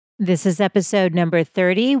This is episode number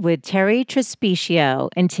 30 with Terri Trespicio,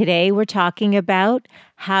 and today we're talking about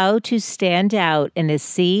how to stand out in a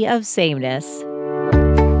sea of sameness.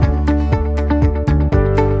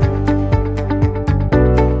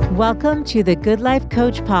 Welcome to the Good Life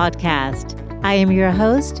Coach podcast. I am your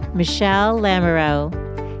host, Michelle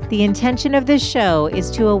Lamoureux. The intention of this show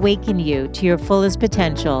is to awaken you to your fullest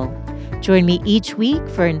potential. Join me each week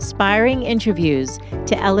for inspiring interviews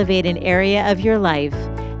to elevate an area of your life,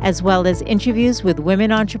 as well as interviews with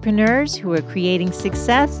women entrepreneurs who are creating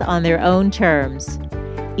success on their own terms.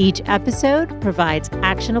 Each episode provides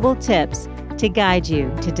actionable tips to guide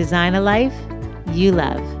you to design a life you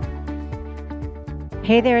love.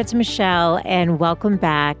 Hey there, it's Michelle, and welcome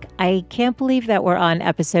back. I can't believe that we're on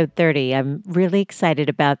episode 30. I'm really excited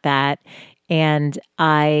about that. And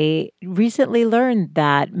I recently learned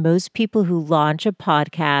that most people who launch a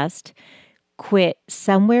podcast quit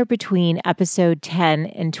somewhere between episode 10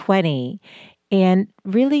 and 20. And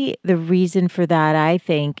really the reason for that, I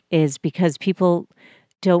think, is because people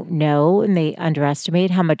don't know and they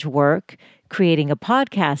underestimate how much work creating a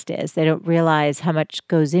podcast is. They don't realize how much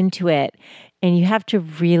goes into it. And you have to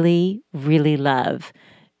really, really love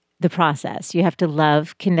the process. You have to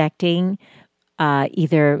love connecting.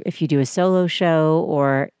 Either if you do a solo show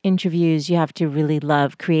or interviews, you have to really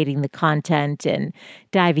love creating the content and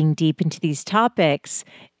diving deep into these topics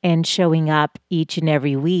and showing up each and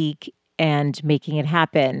every week and making it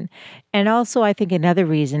happen. And also, I think another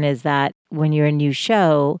reason is that when you're a new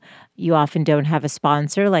show, you often don't have a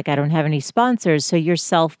sponsor. Like I don't have any sponsors, so you're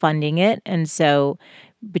self-funding it. And so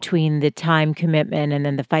between the time commitment and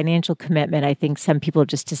then the financial commitment, I think some people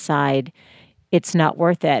just decide it's not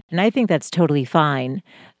worth it. And I think that's totally fine.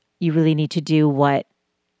 You really need to do what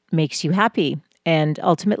makes you happy and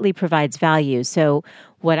ultimately provides value. So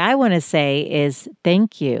what I want to say is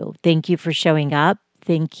thank you. Thank you for showing up.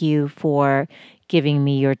 Thank you for giving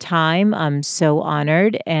me your time. I'm so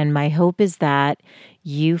honored. And my hope is that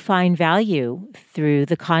you find value through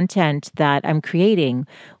the content that I'm creating,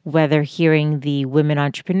 whether hearing the women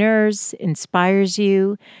entrepreneurs inspires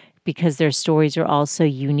you, because their stories are also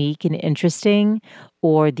unique and interesting,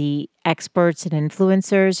 or the experts and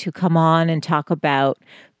influencers who come on and talk about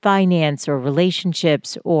finance or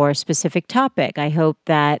relationships or a specific topic. I hope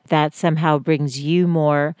that that somehow brings you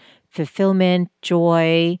more fulfillment,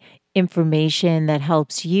 joy, information that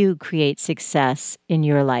helps you create success in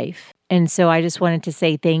your life. And so I just wanted to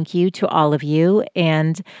say thank you to all of you,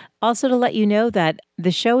 and also to let you know that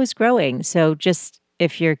the show is growing. So just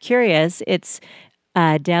if you're curious, it's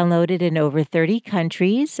downloaded in over 30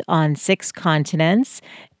 countries on 6 continents.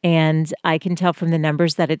 And I can tell from the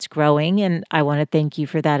numbers that it's growing. And I want to thank you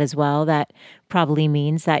for that as well. That probably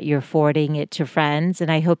means that you're forwarding it to friends. And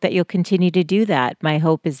I hope that you'll continue to do that. My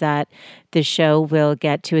hope is that the show will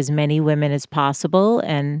get to as many women as possible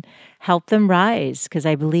and help them rise, because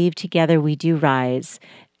I believe together we do rise.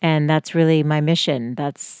 And that's really my mission.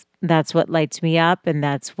 That's what lights me up. And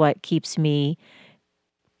that's what keeps me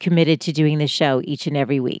committed to doing the show each and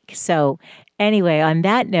every week. So anyway, on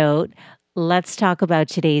that note, let's talk about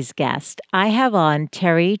today's guest. I have on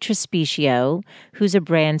Terri Trespicio, who's a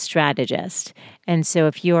brand strategist. And so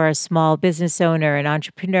if you are a small business owner, an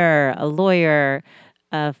entrepreneur, a lawyer,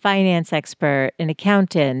 a finance expert, an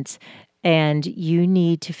accountant, and you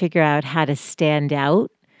need to figure out how to stand out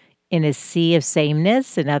in a sea of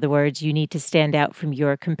sameness. In other words, you need to stand out from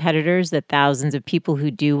your competitors, the thousands of people who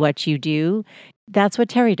do what you do. That's what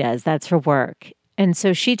Terri does. That's her work. And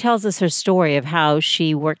so she tells us her story of how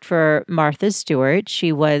she worked for Martha Stewart.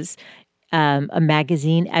 She was a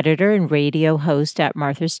magazine editor and radio host at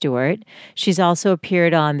Martha Stewart. She's also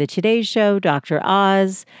appeared on The Today Show, Dr.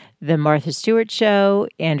 Oz, The Martha Stewart Show,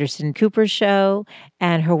 Anderson Cooper Show,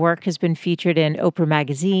 and her work has been featured in Oprah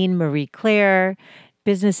Magazine, Marie Claire,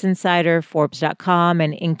 Business Insider, Forbes.com,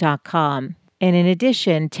 and Inc.com. And in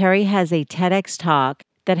addition, Terri has a TEDx talk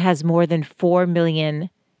that has more than 4 million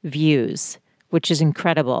views, which is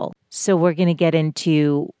incredible. So we're going to get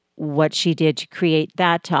into what she did to create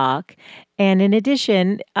that talk. And in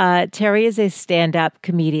addition, Terri is a stand-up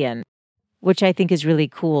comedian, which I think is really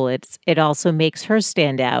cool. It also makes her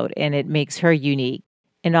stand out and it makes her unique.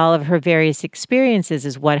 And all of her various experiences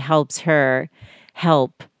is what helps her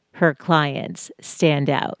help her clients stand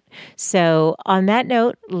out. So on that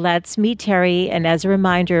note, let's meet Terri. And as a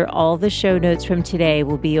reminder, all the show notes from today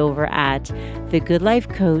will be over at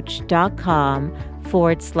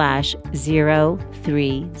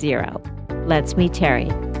thegoodlifecoach.com/030. Let's meet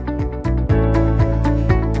Terri.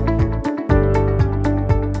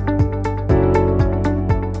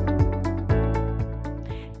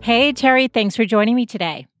 Hey, Terri, thanks for joining me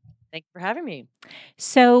today. Thank you for having me.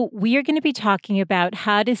 So, we are going to be talking about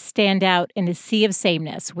how to stand out in a sea of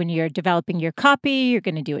sameness. When you're developing your copy, you're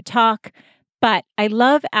going to do a talk. But I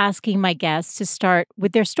love asking my guests to start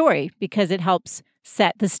with their story because it helps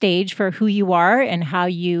set the stage for who you are and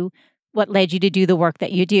what led you to do the work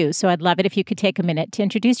that you do. So, I'd love it if you could take a minute to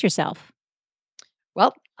introduce yourself.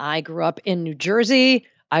 Well, I grew up in New Jersey.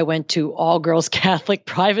 I went to all girls Catholic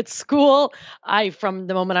private school. From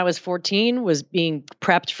the moment I was 14, was being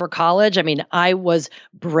prepped for college. I mean, I was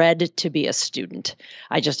bred to be a student.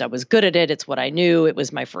 I was good at it. It's what I knew. It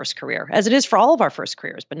was my first career, as it is for all of our first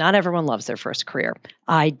careers, but not everyone loves their first career.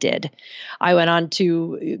 I did. I went on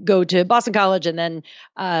to go to Boston College, and then,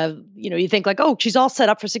 you think like, oh, she's all set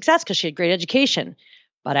up for success because she had great education.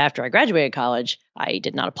 But after I graduated college, I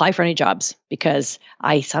did not apply for any jobs because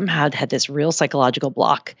I somehow had this real psychological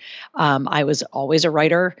block. I was always a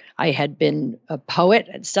writer. I had been a poet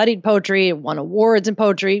and studied poetry, won awards in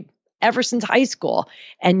poetry ever since high school.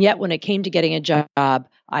 And yet when it came to getting a job,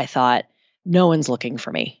 I thought, no one's looking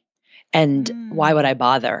for me. And why would I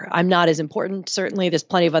bother? I'm not as important. Certainly, there's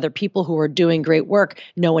plenty of other people who are doing great work.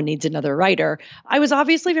 No one needs another writer. I was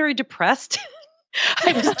obviously very depressed.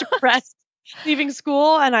 I was depressed leaving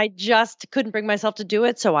school, and I just couldn't bring myself to do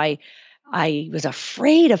it. So I was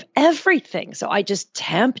afraid of everything. So I just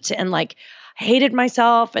temped and hated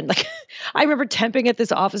myself. And I remember temping at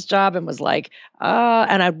this office job and was and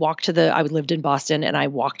I lived in Boston, and I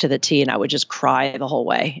walked to the T and I would just cry the whole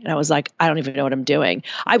way. And I was like, I don't even know what I'm doing.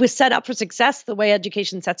 I was set up for success the way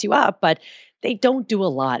education sets you up, but they don't do a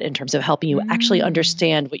lot in terms of helping you actually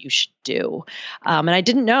understand what you should do. And I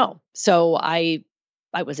didn't know. So I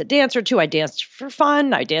was a dancer too. I danced for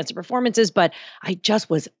fun. I danced at performances, but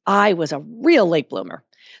I was a real late bloomer.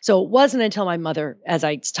 So it wasn't until my mother, as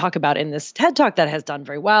I talk about in this TED Talk that has done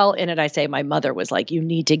very well, in it I say my mother was like, you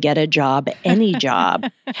need to get a job, any job.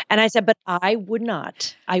 And I said, but I would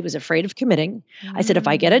not. I was afraid of committing. I said, if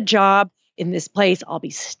I get a job in this place, I'll be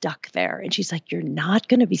stuck there. And she's like, you're not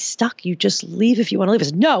going to be stuck. You just leave if you want to leave. I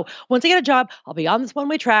said, no, once I get a job, I'll be on this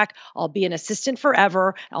one-way track. I'll be an assistant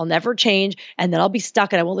forever. I'll never change. And then I'll be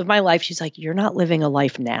stuck and I won't live my life. She's like, you're not living a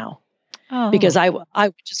life now. Because I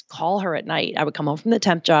would just call her at night. I would come home from the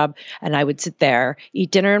temp job and I would sit there, eat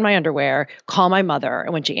dinner in my underwear, call my mother.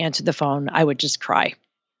 And when she answered the phone, I would just cry.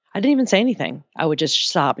 I didn't even say anything. I would just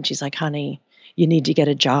sob. And she's like, honey, you need to get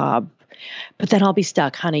a job. But then I'll be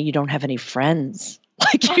stuck, honey. You don't have any friends.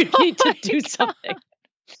 You need to do something.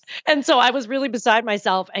 And so I was really beside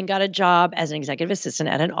myself and got a job as an executive assistant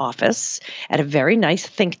at an office at a very nice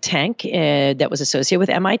think tank that was associated with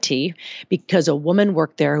MIT, because a woman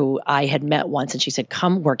worked there who I had met once, and she said,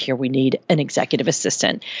 come work here. We need an executive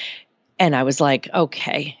assistant. And I was like,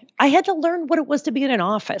 okay. I had to learn what it was to be in an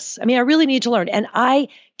office. I mean, I really need to learn. And I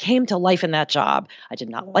came to life in that job. I did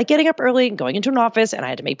not like getting up early and going into an office, and I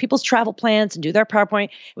had to make people's travel plans and do their PowerPoint.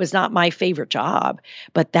 It was not my favorite job.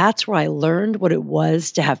 But that's where I learned what it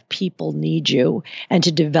was to have people need you and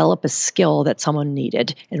to develop a skill that someone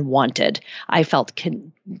needed and wanted. I felt,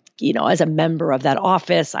 as a member of that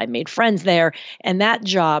office, I made friends there, and that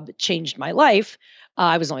job changed my life.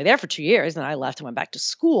 I was only there for 2 years, and I left and went back to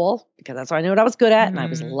school because that's what I knew what I was good at. And I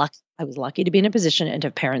was lucky to be in a position and to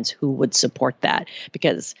have parents who would support that,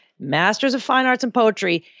 because Masters of Fine Arts and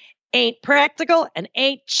Poetry ain't practical and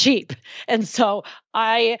ain't cheap. And so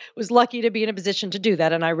I was lucky to be in a position to do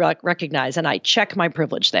that. And I recognize and I check my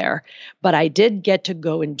privilege there. But I did get to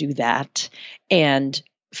go and do that and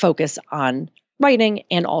focus on writing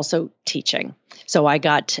and also teaching. So I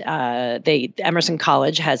got, Emerson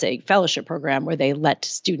College has a fellowship program where they let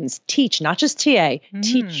students teach, not just TA,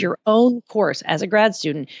 teach your own course as a grad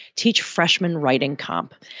student, teach freshman writing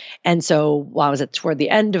comp. And so while I was toward the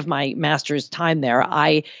end of my master's time there,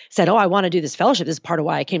 I said, I want to do this fellowship. This is part of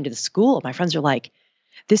why I came to the school. My friends are like,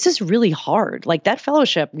 this is really hard. Like that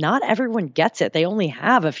fellowship, not everyone gets it. They only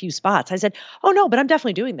have a few spots. I said, oh no, but I'm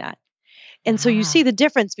definitely doing that. And so you see the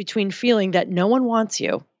difference between feeling that no one wants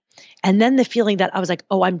you and then the feeling that I was like,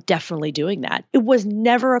 oh, I'm definitely doing that. It was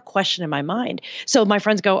never a question in my mind. So my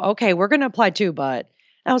friends go, okay, we're going to apply too. But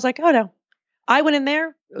I was like, oh no, I went in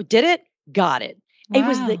there, did it, got it. Wow.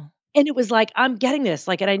 It was like, I'm getting this,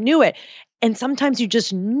 and I knew it. And sometimes you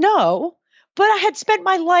just know, but I had spent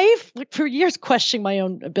my life for years questioning my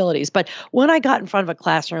own abilities. But when I got in front of a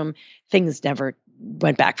classroom, things never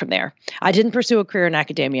went back from there. I didn't pursue a career in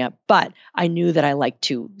academia, but I knew that I liked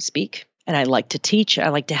to speak and I liked to teach. I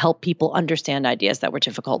like to help people understand ideas that were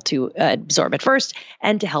difficult to absorb at first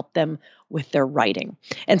and to help them with their writing.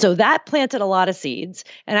 And so that planted a lot of seeds.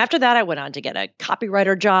 And after that, I went on to get a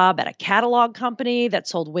copywriter job at a catalog company that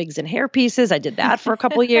sold wigs and hair pieces. I did that for a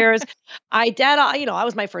couple of years. I did, I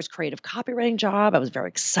was my first creative copywriting job. I was very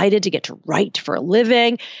excited to get to write for a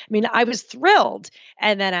living. I mean, I was thrilled.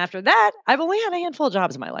 And then after that, I've only had a handful of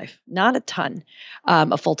jobs in my life, not a ton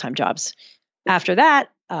of full-time jobs. After that,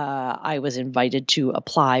 I was invited to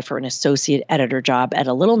apply for an associate editor job at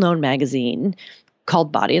a little known magazine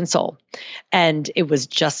called Body and Soul. And it was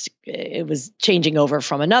changing over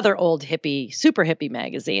from another old hippie, super hippie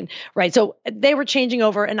magazine, right? So they were changing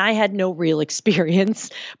over and I had no real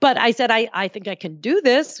experience, but I said, I think I can do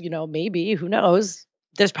this, maybe, who knows?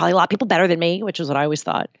 There's probably a lot of people better than me, which is what I always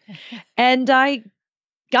thought. And I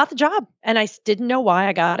got the job and I didn't know why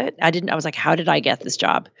I got it. I was like, how did I get this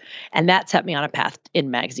job? And that set me on a path in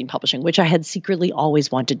magazine publishing, which I had secretly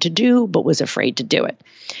always wanted to do, but was afraid to do it.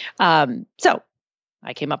 So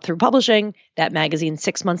I came up through publishing. That magazine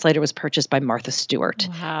 6 months later was purchased by Martha Stewart.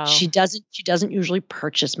 Wow. She doesn't usually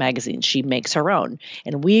purchase magazines. She makes her own.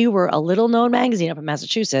 And we were a little known magazine up in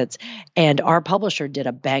Massachusetts. And our publisher did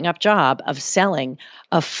a bang up job of selling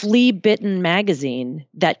a flea bitten magazine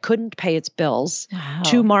that couldn't pay its bills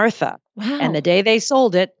to Martha. Wow. And the day they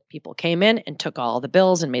sold it, people came in and took all the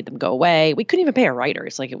bills and made them go away. We couldn't even pay our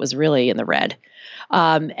writers. Like, it was really in the red.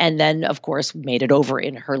 And then, of course, made it over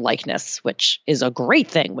in her likeness, which is a great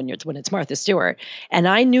thing when it's Martha Stewart. And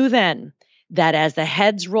I knew then that as the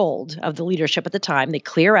heads rolled of the leadership at the time, they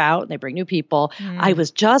clear out and they bring new people. I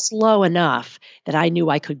was just low enough that I knew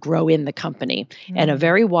I could grow in the company. And a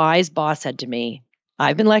very wise boss said to me,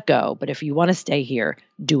 I've been let go, but if you want to stay here,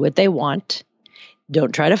 do what they want.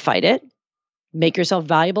 Don't try to fight it. Make yourself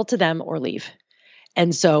valuable to them or leave.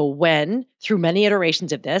 And so when, through many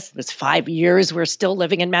iterations of this, it was 5 years, we're still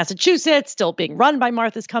living in Massachusetts, still being run by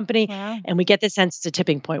Martha's company. Wow. And we get the sense it's a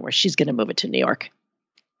tipping point where she's going to move it to New York.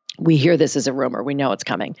 We hear this as a rumor. We know it's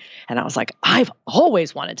coming. And I was like, I've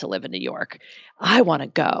always wanted to live in New York. I want to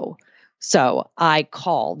go. So I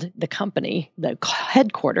called the company, the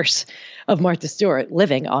headquarters of Martha Stewart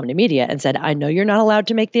Living, Omni Media, and said, I know you're not allowed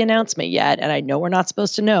to make the announcement yet, and I know we're not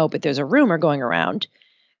supposed to know, but there's a rumor going around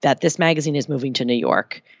that this magazine is moving to New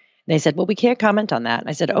York. And they said, well, we can't comment on that. And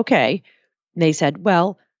I said, okay. And they said,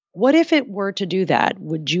 well, what if it were to do that?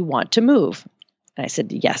 Would you want to move? And I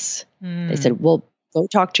said, yes. They said, well, go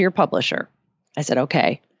talk to your publisher. I said,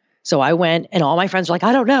 okay. So I went, and all my friends were like,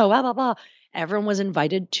 I don't know, blah, blah, blah. Everyone was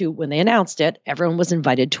invited to, when they announced it, everyone was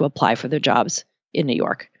invited to apply for their jobs in New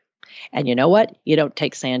York. And you know what? You don't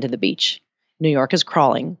take sand to the beach. New York is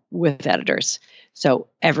crawling with editors. So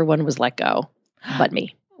everyone was let go, but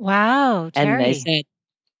me. Wow, Terri. And they said,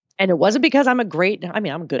 and it wasn't because I'm a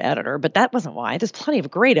good editor, but that wasn't why. There's plenty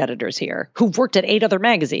of great editors here who've worked at 8 other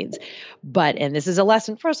magazines. But, and this is a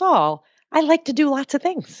lesson for us all, I like to do lots of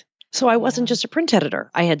things. So I wasn't just a print editor.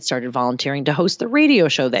 I had started volunteering to host the radio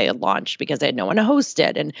show they had launched because they had no one to host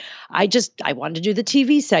it. And I wanted to do the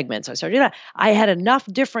TV segment. So I started doing that. I had enough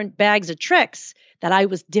different bags of tricks that I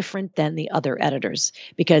was different than the other editors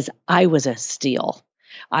because I was a steal.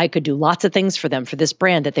 I could do lots of things for them for this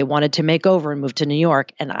brand that they wanted to make over and move to New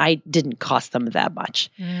York. And I didn't cost them that much.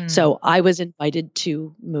 So I was invited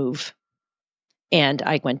to move. And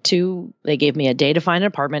they gave me a day to find an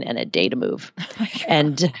apartment and a day to move.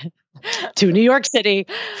 And to New York City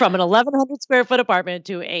from an 1,100 square foot apartment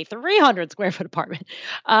to a 300 square foot apartment.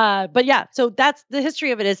 But yeah, so that's the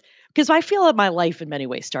history of it, is because I feel that my life in many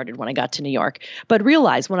ways started when I got to New York, but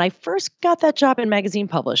realized when I first got that job in magazine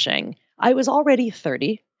publishing, I was already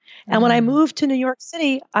 30. And when I moved to New York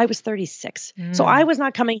City, I was 36. So I was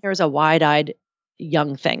not coming here as a wide-eyed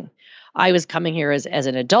young thing. I was coming here as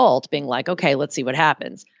an adult being like, okay, let's see what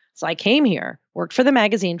happens. So I came here, worked for the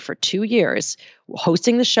magazine for 2 years,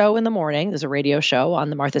 hosting the show in the morning. There's a radio show on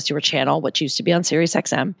the Martha Stewart channel, which used to be on Sirius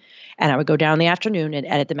XM. And I would go down in the afternoon and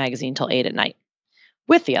edit the magazine till 8 at night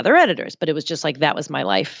with the other editors. But it was just like, that was my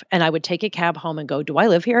life. And I would take a cab home and go, do I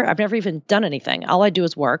live here? I've never even done anything. All I do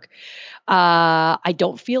is work. I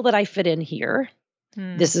don't feel that I fit in here.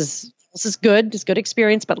 This is good. It's good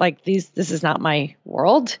experience, but like this is not my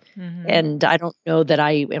world. And I don't know that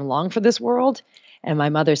I am long for this world. And my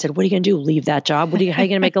mother said, what are you going to do? Leave that job? How are you going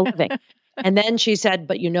to make a living? And then she said,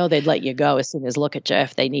 but they'd let you go as soon as look at you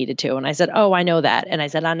if they needed to. And I said, oh, I know that. And I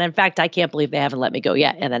said, and in fact, I can't believe they haven't let me go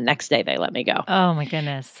yet. And the next day they let me go. Oh my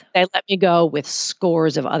goodness. They let me go with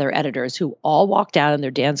scores of other editors who all walked out in their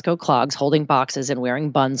Dansko clogs, holding boxes and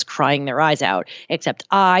wearing buns, crying their eyes out, except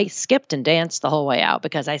I skipped and danced the whole way out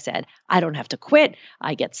because I said, I don't have to quit.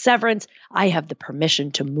 I get severance. I have the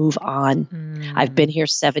permission to move on. I've been here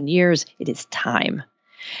 7 years. It is time.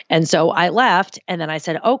 And so I left and then I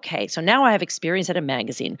said, okay, so now I have experience at a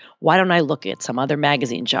magazine. Why don't I look at some other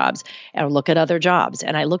magazine jobs and look at other jobs?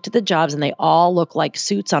 And I looked at the jobs and they all look like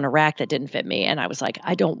suits on a rack that didn't fit me. And I was like,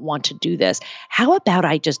 I don't want to do this. How about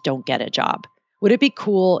I just don't get a job? Would it be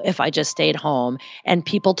cool if I just stayed home and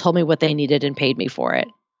people told me what they needed and paid me for it?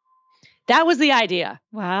 That was the idea.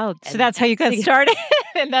 Wow. So And that's how you got started.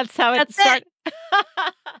 And that's how it that's started.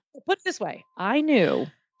 Put it this way, I knew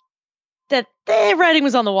that the writing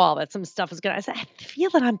was on the wall, that some stuff was going to, I said, I feel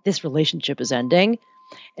that this relationship is ending.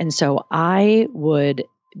 And so I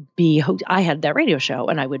had that radio show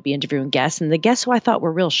and I would be interviewing guests, and the guests who I thought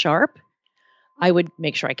were real sharp, I would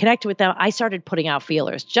make sure I connected with them. I started putting out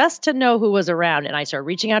feelers just to know who was around. And I started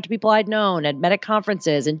reaching out to people I'd known and met at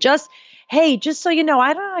conferences and hey, just so you know,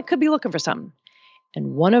 I could be looking for something.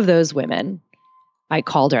 And one of those women, I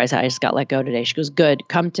called her. I said, I just got let go today. She goes, good,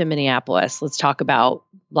 come to Minneapolis. Let's talk about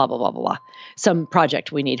blah, blah, blah, blah, blah. Some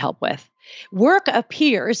project we need help with. Work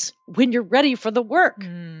appears when you're ready for the work.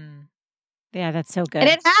 Yeah, that's so good. And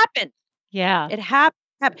it happened. Yeah. It happened.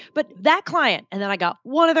 But that client, and then I got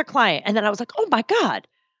one other client, and then I was like, oh my God,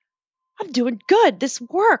 I'm doing good. This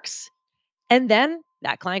works. And then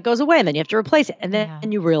that client goes away, and then you have to replace it. And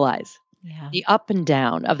then you realize the up and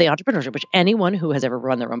down of the entrepreneurship, which anyone who has ever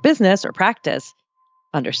run their own business or practice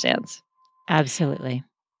understands. Absolutely.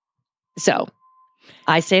 So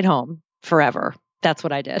I stayed home forever. That's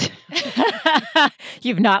what I did.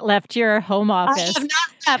 You've not left your home office. I have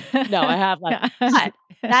not left. No, I have left. But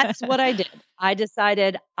that's what I did. I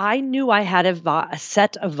decided I knew I had a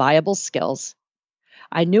set of viable skills.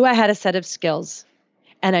 I knew I had a set of skills,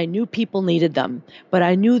 and I knew people needed them, but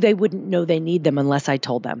I knew they wouldn't know they need them unless I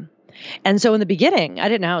told them. And so in the beginning, I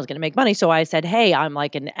didn't know how I was going to make money. So I said, hey, I'm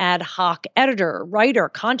like an ad hoc editor, writer,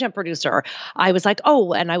 content producer. I was like,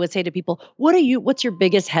 oh, and I would say to people, what's your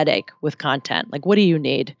biggest headache with content? Like, what do you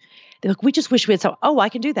need? They're like, we just wish we had I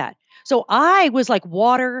can do that. So I was like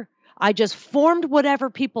water. I just formed whatever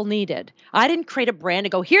people needed. I didn't create a brand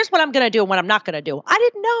and go, here's what I'm going to do and what I'm not going to do. I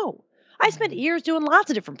didn't know. I spent years doing lots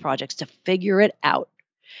of different projects to figure it out.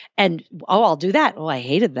 And, I'll do that. Oh, I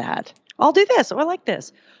hated that. I'll do this. Oh, I like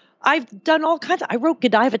this. I've done all kinds I wrote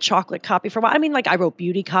Godiva chocolate copy for a while. I mean, like I wrote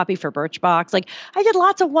beauty copy for Birchbox. Like I did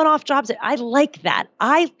lots of one-off jobs. I like that.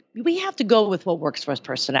 We have to go with what works for us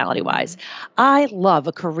personality-wise. I love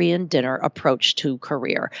a Korean dinner approach to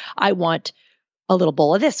career. I want a little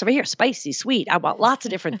bowl of this over here, spicy, sweet. I want lots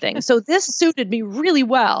of different things. So this suited me really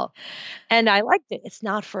well. And I liked it. It's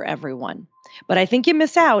not for everyone. But I think you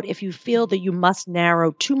miss out if you feel that you must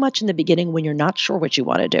narrow too much in the beginning when you're not sure what you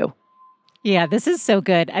want to do. Yeah, this is so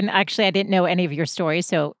good. And actually, I didn't know any of your stories,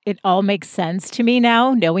 so it all makes sense to me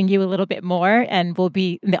now, knowing you a little bit more. And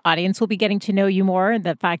the audience will be getting to know you more. And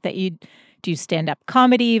the fact that you do stand-up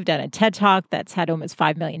comedy, you've done a TED Talk that's had almost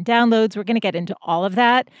 5 million downloads. We're going to get into all of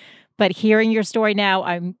that. But hearing your story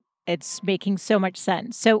now, it's making so much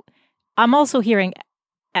sense. So I'm also hearing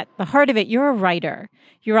at the heart of it, you're a writer.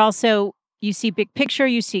 You see big picture,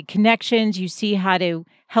 you see connections, you see how to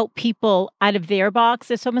help people out of their box.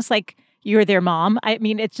 It's almost like you're their mom. I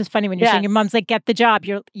mean, it's just funny when you're saying your mom's like, get the job.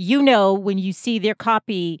 When you see their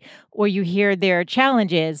copy or you hear their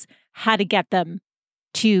challenges, how to get them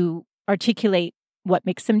to articulate what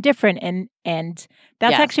makes them different. And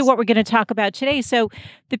that's actually what we're going to talk about today. So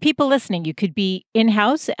the people listening, you could be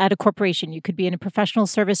in-house at a corporation. You could be in a professional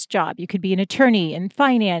service job. You could be an attorney in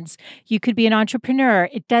finance. You could be an entrepreneur.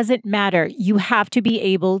 It doesn't matter. You have to be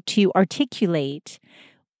able to articulate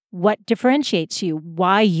what differentiates you,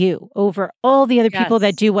 why you, over all the other people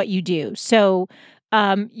that do what you do. So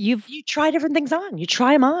you try different things on. You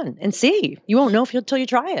try them on and see. You won't know until you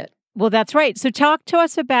try it. Well, that's right. So talk to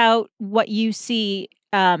us about what you see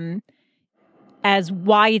as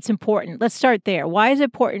why it's important. Let's start there. Why is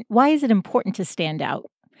it important to stand out?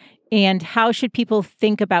 And how should people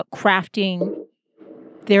think about crafting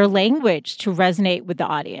their language to resonate with the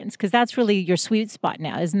audience? Because that's really your sweet spot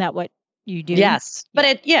now. Isn't that what you do? Yes.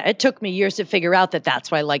 But it took me years to figure out that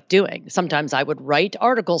that's what I like doing. Sometimes I would write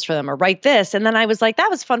articles for them or write this. And then I was like,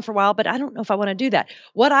 that was fun for a while, but I don't know if I want to do that.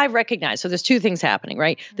 What I recognize, so there's two things happening,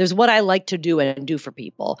 right? There's what I like to do and do for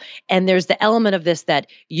people. And there's the element of this that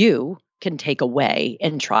you can take away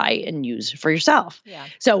and try and use for yourself. Yeah.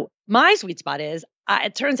 So my sweet spot is,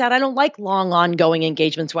 it turns out I don't like long ongoing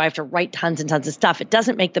engagements where I have to write tons and tons of stuff. It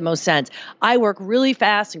doesn't make the most sense. I work really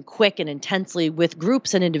fast and quick and intensely with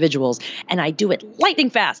groups and individuals, and I do it lightning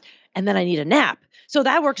fast. And then I need a nap. So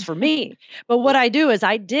that works for me. But what I do is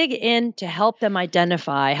I dig in to help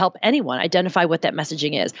anyone identify what that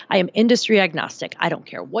messaging is. I am industry agnostic. I don't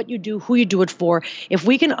care what you do, who you do it for. If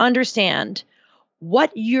we can understand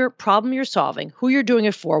what your problem you're solving, who you're doing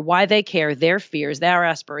it for, why they care, their fears, their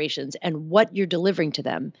aspirations, and what you're delivering to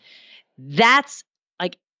them. That's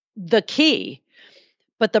like the key.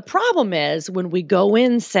 But the problem is when we go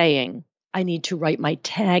in saying, I need to write my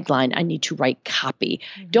tagline, I need to write copy.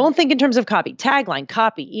 Don't think in terms of copy. Tagline,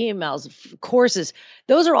 copy, emails, courses,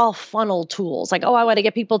 those are all funnel tools. Like, oh, I want to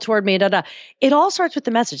get people toward me, da, da. It all starts with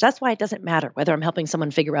the message. That's why it doesn't matter whether I'm helping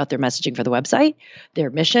someone figure out their messaging for the website,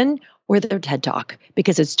 their mission, or their TED Talk,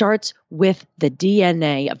 because it starts with the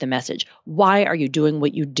DNA of the message. Why are you doing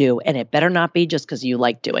what you do? And it better not be just because you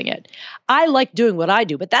like doing it. I like doing what I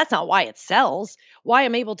do, but that's not why it sells. Why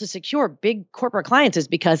I'm able to secure big corporate clients is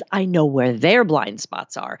because I know where their blind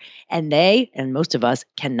spots are. And they, and most of us,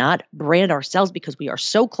 cannot brand ourselves because we are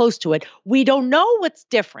so close to it. We don't know what's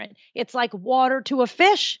different. It's like water to a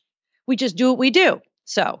fish. We just do what we do.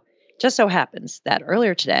 So just so happens that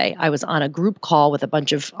earlier today, I was on a group call with a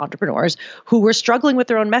bunch of entrepreneurs who were struggling with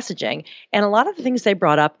their own messaging. And a lot of the things they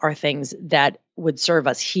brought up are things that would serve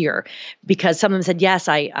us here, because some of them said, yes,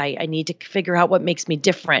 I need to figure out what makes me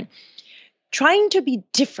different. Trying to be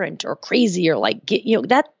different or crazy or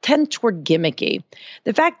that tends toward gimmicky.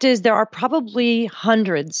 The fact is there are probably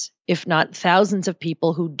hundreds, if not thousands of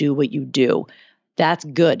people who do what you do. That's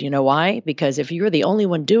good. You know why? Because if you're the only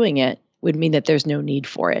one doing it, would mean that there's no need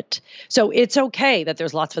for it. So it's okay that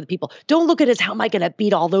there's lots of other people. Don't look at it as how am I going to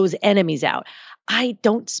beat all those enemies out? I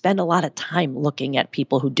don't spend a lot of time looking at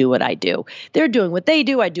people who do what I do. They're doing what they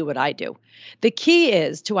do. I do what I do. The key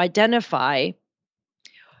is to identify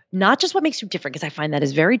not just what makes you different, because I find that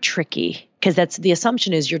is very tricky, because that's the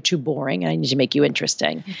assumption is you're too boring and I need to make you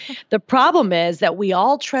interesting. The problem is that we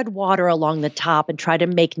all tread water along the top and try to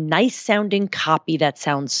make nice sounding copy that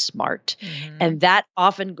sounds smart. And that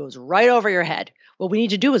often goes right over your head. What we need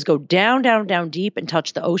to do is go down, down, down deep and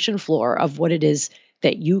touch the ocean floor of what it is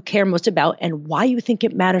that you care most about and why you think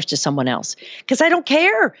it matters to someone else. Because I don't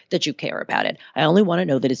care that you care about it. I only want to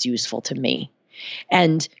know that it's useful to me.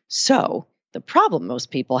 And so the problem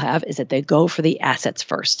most people have is that they go for the assets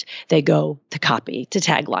first. They go to copy, to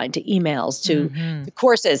tagline, to emails, to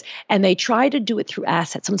courses, and they try to do it through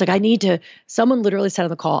assets. Someone literally said on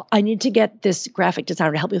the call, I need to get this graphic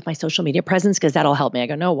designer to help me with my social media presence because that'll help me. I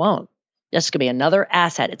go, no, it won't. That's going to be another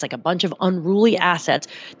asset. It's like a bunch of unruly assets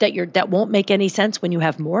that won't make any sense when you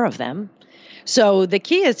have more of them. So the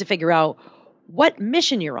key is to figure out what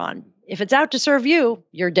mission you're on. If it's out to serve you,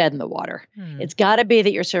 you're dead in the water. It's got to be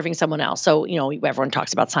that you're serving someone else. So, everyone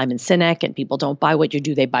talks about Simon Sinek and people don't buy what you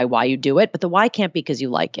do, they buy why you do it. But the why can't be because you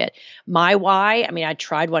like it. My why, I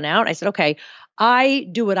tried one out. I said, okay, I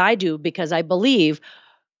do what I do because I believe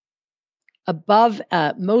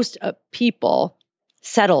most people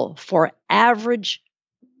settle for average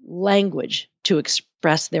language to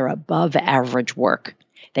express their above average work.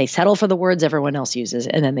 They settle for the words everyone else uses,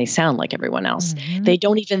 and then they sound like everyone else. They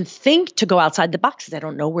don't even think to go outside the box. They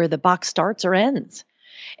don't know where the box starts or ends.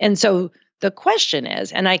 And so the question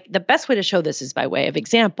is, and the best way to show this is by way of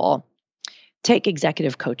example, take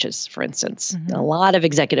executive coaches, for instance. A lot of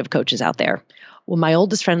executive coaches out there. Well, my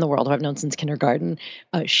oldest friend in the world, who I've known since kindergarten,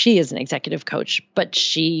 she is an executive coach, but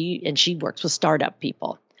she works with startup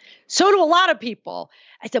people. So do a lot of people.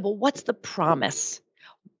 I said, well, what's the promise?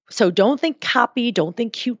 So don't think copy, don't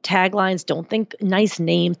think cute taglines, don't think nice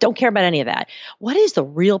names, don't care about any of that. What is the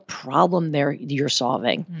real problem there you're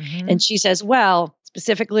solving? And she says, well,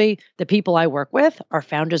 specifically, the people I work with are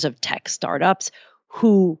founders of tech startups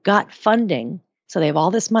who got funding. So they have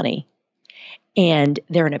all this money and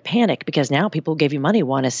they're in a panic because now people who gave you money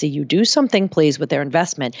want to see you do something, please, with their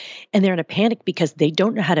investment. And they're in a panic because they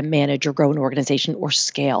don't know how to manage or grow an organization or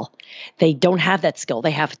scale. They don't have that skill.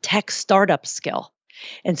 They have tech startup skill.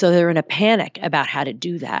 And so they're in a panic about how to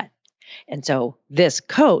do that. And so this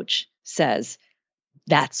coach says,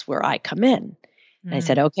 that's where I come in. And I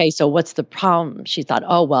said, okay, so what's the problem? She thought,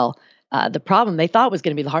 the problem they thought was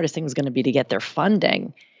going to be the hardest thing was going to be to get their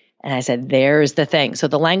funding. And I said, there's the thing. So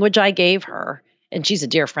the language I gave her, and she's a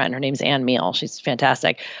dear friend, her name's Ann Meal. She's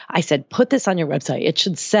fantastic. I said, put this on your website. It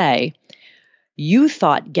should say, you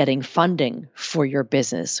thought getting funding for your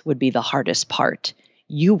business would be the hardest part.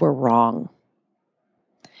 You were wrong.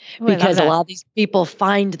 Because a lot of these people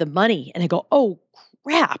find the money and they go, oh,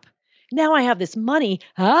 crap. Now I have this money.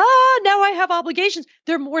 Now I have obligations.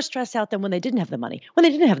 They're more stressed out than when they didn't have the money. When they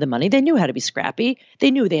didn't have the money, they knew how to be scrappy.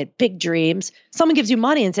 They knew they had big dreams. Someone gives you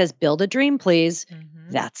money and says, build a dream, please.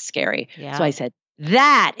 That's scary. Yeah. So I said,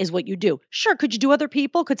 That is what you do. Sure. Could you do other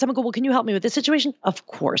people? Could someone go, well, can you help me with this situation? Of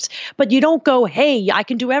course. But you don't go, hey, I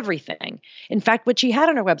can do everything. In fact, what she had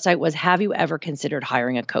on her website was, have you ever considered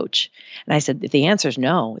hiring a coach? And I said, the answer is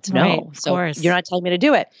no. It's Right, no. of So course. you're not telling me to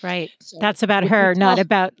do it. Right. So That's about when you her, not tell-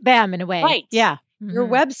 about them in a way. Right. Yeah. Your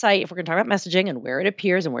website, if we're going to talk about messaging and where it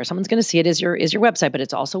appears and where someone's going to see it, is your website, but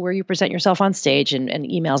it's also where you present yourself on stage and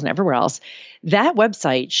emails and everywhere else. That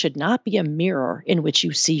website should not be a mirror in which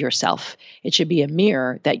you see yourself. It should be a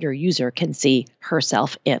mirror that your user can see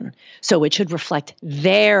herself in. So it should reflect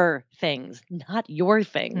their things, not your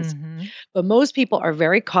things. But most people are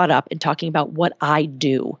very caught up in talking about what I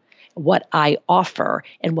do, what I offer,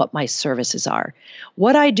 and what my services are.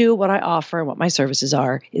 What I do, what I offer, and what my services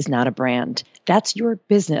are is not a brand. That's your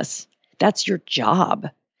business. That's your job.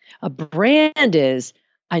 A brand is,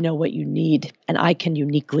 I know what you need, and I can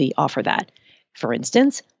uniquely offer that. For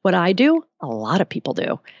instance, what I do, a lot of people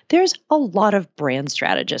do. There's a lot of brand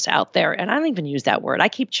strategists out there, and I don't even use that word. I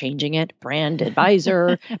keep changing it. Brand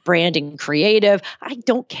advisor, branding creative. I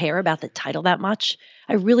don't care about the title that much.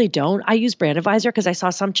 I really don't. I use brand advisor because I saw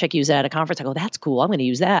some chick use it at a conference. I go, that's cool. I'm going to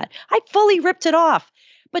use that. I fully ripped it off.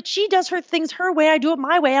 But she does her things her way. I do it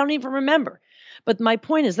my way. I don't even remember. But my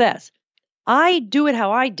point is this. I do it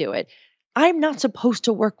how I do it. I'm not supposed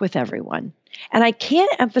to work with everyone. And I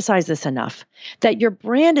can't emphasize this enough, that your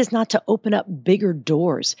brand is not to open up bigger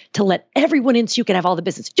doors to let everyone in so you can have all the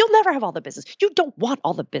business. You'll never have all the business. You don't want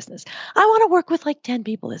all the business. I want to work with like 10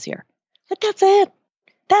 people this year. But that's it.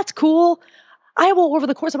 That's cool. I will, over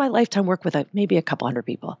the course of my lifetime, work with maybe a couple hundred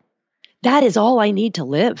people. That is all I need to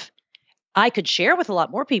live. I could share with a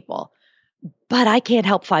lot more people, but I can't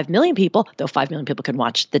help 5 million people, though 5 million people can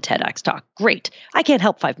watch the TEDx talk. Great. I can't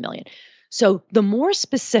help 5 million. So the more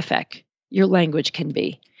specific your language can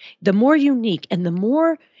be, the more unique, and the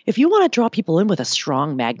more, if you want to draw people in with a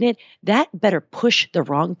strong magnet, that better push the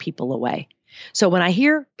wrong people away. So when I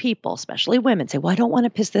hear people, especially women, say, well, I don't want to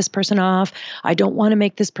piss this person off. I don't want to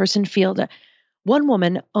make this person feel that. One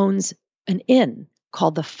woman owns an inn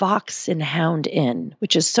called the Fox and Hound Inn,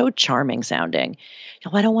 which is so charming sounding.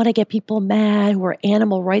 I don't want to get people mad who are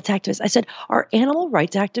animal rights activists. I said, are animal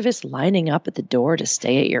rights activists lining up at the door to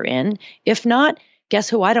stay at your inn? If not, guess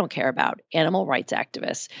who I don't care about? Animal rights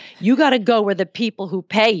activists. You got to go where the people who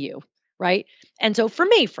pay you, right? And so for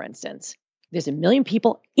me, for instance, there's 1 million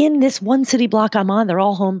people in this one city block I'm on. They're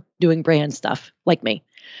all home doing brand stuff like me.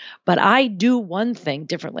 But I do one thing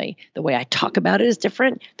differently. The way I talk about it is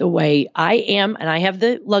different. The way I am, and I have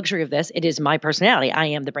the luxury of this, it is my personality. I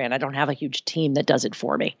am the brand. I don't have a huge team that does it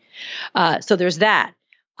for me. So there's that.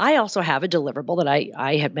 I also have a deliverable that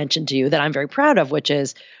I have mentioned to you that I'm very proud of, which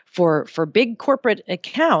is for big corporate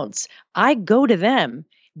accounts, I go to them,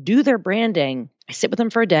 do their branding. I sit with them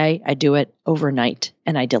for a day. I do it overnight,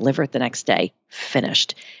 and I deliver it the next day,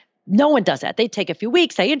 finished. No one does that. They take a few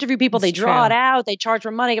weeks. They interview people. They draw it out. They charge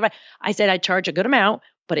for money. I said I charge a good amount,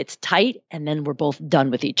 but it's tight. And then we're both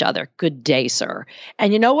done with each other. Good day, sir.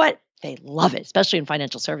 And you know what? They love it, especially in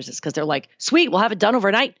financial services, because they're like, sweet, we'll have it done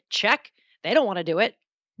overnight. Check. They don't want to do it.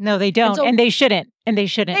 No, they don't. And they shouldn't. And they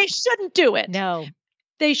shouldn't. They shouldn't do it. No.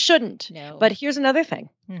 They shouldn't. No. But here's another thing.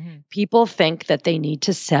 People think that they need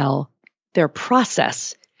to sell their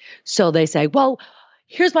process. So they say, well,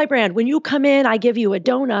 here's my brand. When you come in, I give you a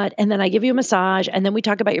donut, and then I give you a massage, and then we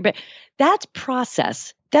talk about your brand. That's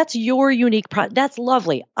process. That's your unique that's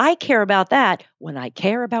lovely. I care about that when I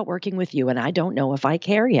care about working with you, and I don't know if I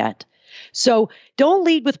care yet. So don't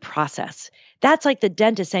lead with process. That's like the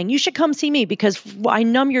dentist saying, you should come see me because I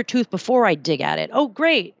numb your tooth before I dig at it. Oh,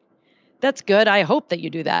 great. That's good. I hope that you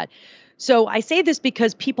do that. So I say this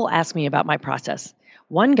because people ask me about my process.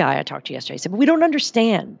 One guy I talked to yesterday said, but we don't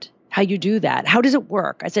understand how you do that. How does it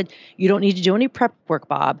work? I said, you don't need to do any prep work,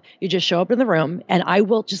 Bob. You just show up in the room and I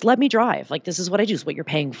will just let me drive. Like, this is what I do. It's what you're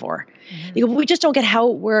paying for. They go, we just don't get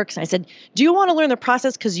how it works. And I said, do you want to learn the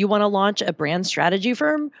process because you want to launch a brand strategy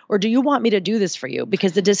firm? Or do you want me to do this for you?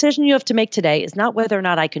 Because the decision you have to make today is not whether or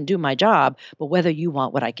not I can do my job, but whether you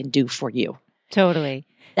want what I can do for you. Totally.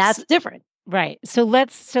 That's different. Right. So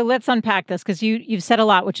let's unpack this because you've said a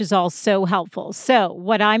lot, which is all so helpful. So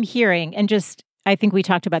what I'm hearing, and just I think we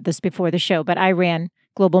talked about this before the show, but I ran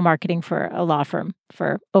global marketing for a law firm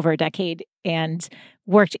for over a decade and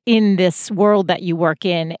worked in this world that you work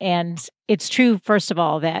in. And it's true, first of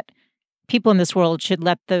all, that people in this world should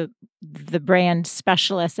let the brand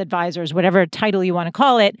specialists, advisors, whatever title you want to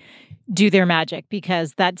call it, do their magic,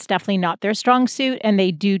 because that's definitely not their strong suit. And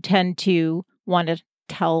they do tend to want to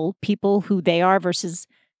tell people who they are versus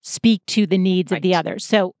speak to the needs of the others.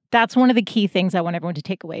 So that's one of the key things I want everyone to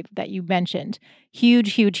take away that you mentioned.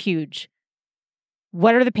 Huge, huge, huge.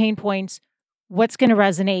 What are the pain points? what's going to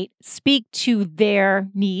resonate, speak to their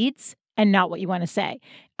needs and not what you want to say.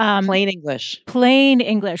 Plain English. Plain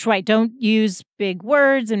English, right? Don't use big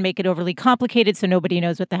words and make it overly complicated so nobody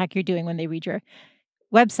knows what the heck you're doing when they read your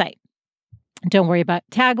website. Don't worry about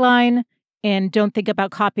tagline and don't think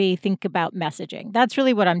about copy, think about messaging. That's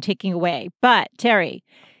really what I'm taking away. But Terri,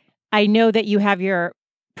 I know that you have your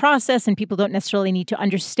process and people don't necessarily need to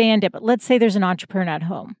understand it, but let's say there's an entrepreneur at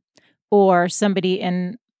home or somebody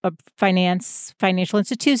in a financial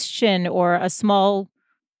institution or a small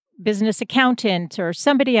business accountant or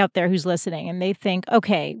somebody out there who's listening and they think,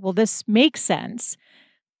 okay, well, this makes sense,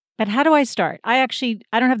 but how do I start? I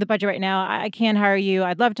don't have the budget right now. I can't hire you.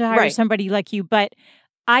 I'd love to hire somebody like you, but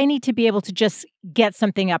I need to be able to just get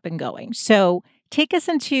something up and going. So take us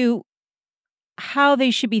into how they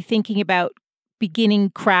should be thinking about beginning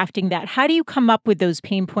crafting that. How do you come up with those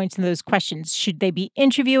pain points and those questions? Should they be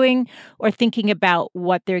interviewing or thinking about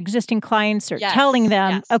what their existing clients are telling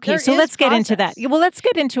them? Yes. Okay, so let's get into that. Well, let's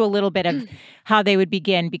get into a little bit of how they would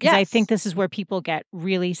begin, because I think this is where people get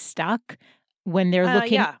really stuck when they're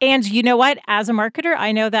looking. And you know what? As a marketer,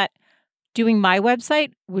 I know that doing my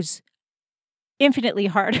website was infinitely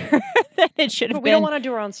harder than it should have been. We don't want to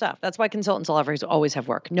do our own stuff. That's why consultants always have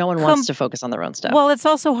work. No one wants to focus on their own stuff. Well, it's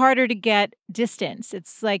also harder to get distance.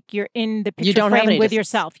 It's like you're in the picture frame with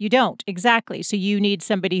yourself. You don't. Exactly. So you need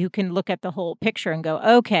somebody who can look at the whole picture and go,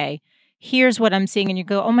 okay, here's what I'm seeing. And you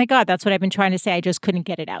go, oh my God, that's what I've been trying to say. I just couldn't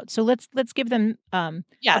get it out. So let's give them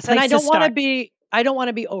yes. And I don't want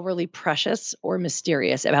to be overly precious or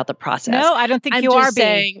mysterious about the process. No, I don't think you are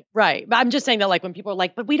being. Right. But I'm just saying that, like, when people are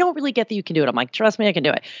like, but we don't really get that you can do it. I'm like, trust me, I can do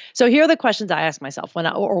it. So here are the questions I ask myself when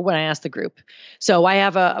I ask the group. So I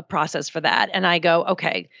have a process for that. And I go,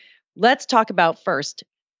 okay, let's talk about first,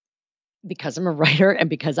 because I'm a writer and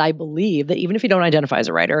because I believe that even if you don't identify as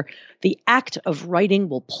a writer, the act of writing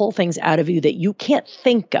will pull things out of you that you can't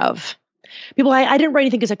think of. People, I didn't write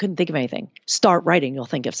anything because I couldn't think of anything. Start writing, you'll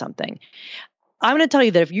think of something. I'm going to tell you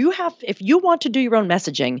that if you want to do your own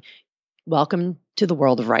messaging, welcome to the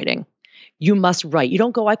world of writing. You must write. You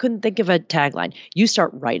don't go, I couldn't think of a tagline. You start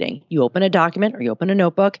writing. You open a document or you open a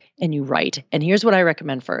notebook and you write. And here's what I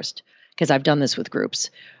recommend first, because I've done this with groups.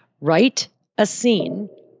 Write a scene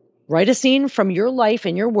from your life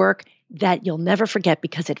and your work that you'll never forget,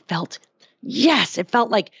 because it felt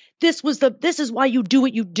like this is why you do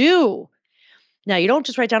what you do. Now, you don't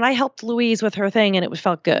just write down, I helped Louise with her thing and it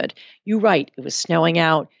felt good. You write, it was snowing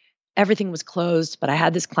out. Everything was closed, but I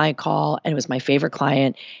had this client call and it was my favorite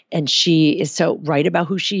client. And she is write about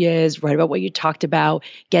who she is, write about what you talked about,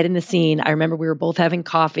 get in the scene. I remember we were both having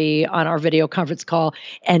coffee on our video conference call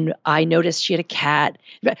and I noticed she had a cat.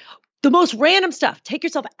 The most random stuff. Take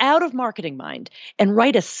yourself out of marketing mind and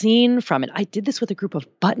write a scene from it. I did this with a group of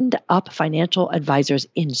buttoned up financial advisors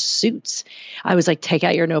in suits. I was like, take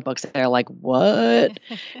out your notebooks. They're like, what?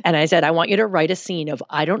 And I said, I want you to write a scene of,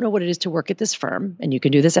 I don't know what it is to work at this firm, and you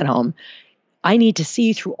can do this at home. I need to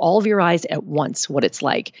see through all of your eyes at once what it's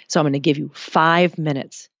like. So I'm going to give you 5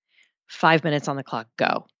 minutes. 5 minutes on the clock,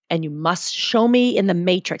 go. And you must show me in the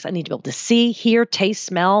matrix. I need to be able to see, hear, taste,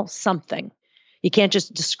 smell something. You can't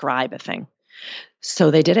just describe a thing. So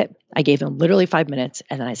they did it. I gave them literally 5 minutes.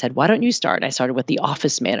 And then I said, why don't you start? I started with the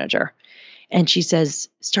office manager. And she says,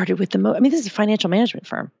 started with this is a financial management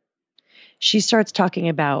firm. She starts talking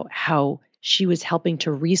about how she was helping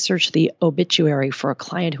to research the obituary for a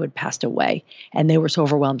client who had passed away. And they were so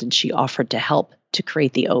overwhelmed and she offered to help to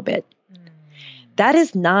create the obit. That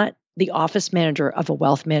is not the office manager of a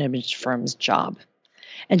wealth management firm's job.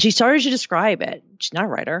 And she started to describe it. She's not a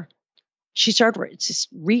writer. She started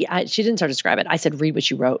she didn't start to describe it. I said, read what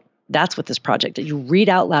you wrote. That's what this project did. You read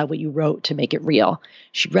out loud what you wrote to make it real.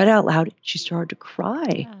 She read out loud. She started to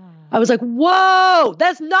cry. I was like, whoa,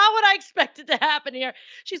 that's not what I expected to happen here.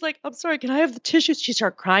 She's like, I'm sorry, can I have the tissues? She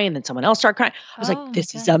started crying. Then someone else started crying. I was like,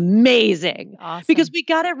 this is amazing. Awesome. Because we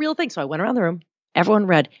got a real thing. So I went around the room. Everyone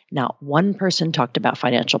read. Not one person talked about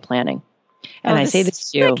financial planning. And I say this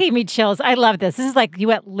to you. That gave me chills. I love this. This is like you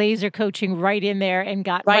went laser coaching right in there and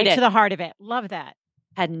got right to the heart of it. Love that.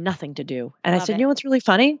 Had nothing to do. And I said, you know what's really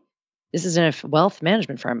funny? This is a wealth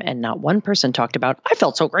management firm. And not one person talked about, I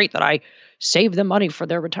felt so great that I saved them money for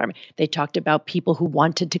their retirement. They talked about people who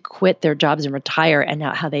wanted to quit their jobs and retire and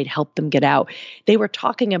how they'd help them get out. They were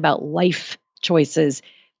talking about life choices,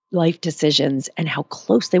 life decisions, and how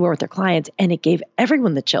close they were with their clients. And it gave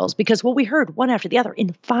everyone the chills, because what we heard one after the other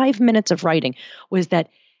in 5 minutes of writing was that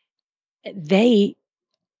they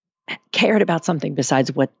cared about something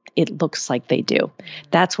besides what it looks like they do.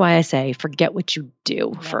 That's why I say, forget what you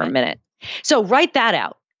do for a minute. So write that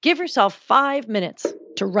out. Give yourself 5 minutes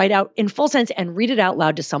to write out in full sense and read it out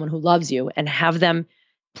loud to someone who loves you and have them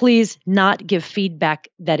please not give feedback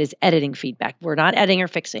that is editing feedback. We're not editing or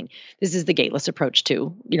fixing. This is the gateless approach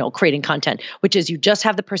to, creating content, which is you just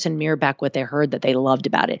have the person mirror back what they heard that they loved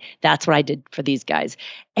about it. That's what I did for these guys.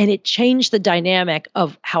 And it changed the dynamic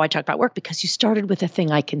of how I talk about work because you started with a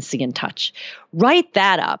thing I can see and touch. Write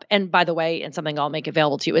that up. And by the way, and something I'll make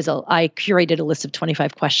available to you is I curated a list of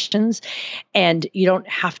 25 questions, and you don't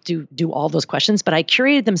have to do all those questions, but I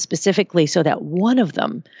curated them specifically so that one of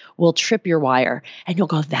them will trip your wire and you'll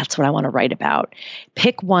go, that's what I want to write about.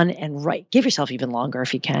 Pick one and write. Give yourself even longer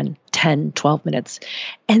if you can, 10, 12 minutes,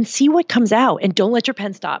 and see what comes out. And don't let your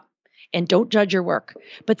pen stop. And don't judge your work,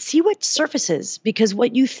 but see what surfaces, because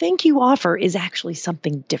what you think you offer is actually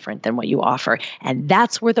something different than what you offer. And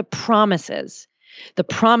that's where the promise is. The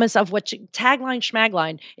promise of what tagline,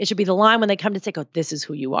 schmagline, it should be the line when they come to say, oh, this is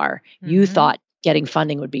who you are. Mm-hmm. You thought getting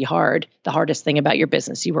funding would be hard. The hardest thing about your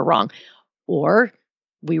business. You were wrong. Or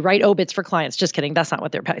we write obits for clients. Just kidding. That's not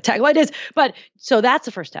what their tagline is. But so that's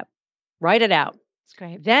the first step. Write it out. That's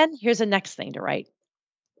great. Then here's the next thing to write.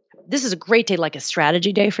 This is a great day, like a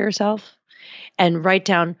strategy day for yourself, and write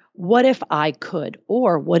down, what if I could,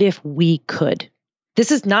 or what if we could?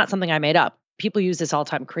 This is not something I made up. People use this all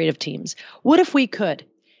the time, creative teams. What if we could?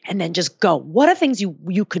 And then just go, what are things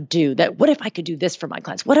you could do that, what if I could do this for my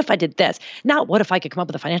clients? What if I did this? Not what if I could come up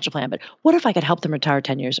with a financial plan, but what if I could help them retire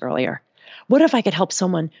 10 years earlier? What if I could help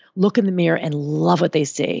someone look in the mirror and love what they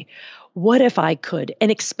see? What if I could?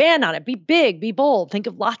 And expand on it. Be big, be bold. Think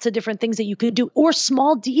of lots of different things that you could do, or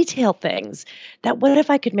small detail things that what if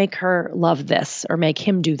I could make her love this or make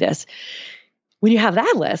him do this? When you have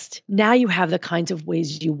that list, now you have the kinds of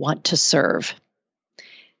ways you want to serve.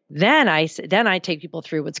 Then I take people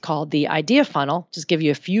through what's called the idea funnel. Just give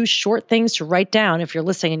you a few short things to write down. If you're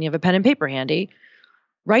listening and you have a pen and paper handy,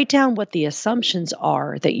 write down what the assumptions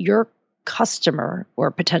are that your customer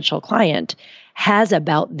or potential client has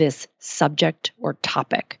about this subject or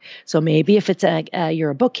topic. So maybe if it's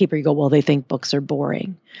you're a bookkeeper, you go, well, they think books are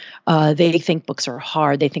boring. They think books are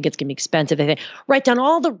hard. They think it's going to be expensive. Write down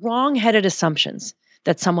all the wrong-headed assumptions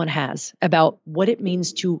that someone has about what it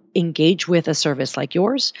means to engage with a service like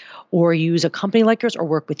yours, or use a company like yours, or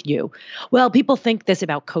work with you. Well, people think this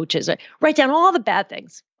about coaches. Write down all the bad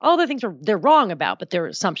things, all the things they're wrong about, but they're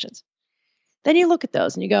assumptions. Then you look at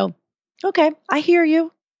those and you go, okay, I hear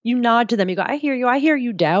you. You nod to them. You go, I hear you. I hear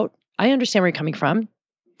you doubt. I understand where you're coming from.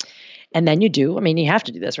 And then you do. I mean, you have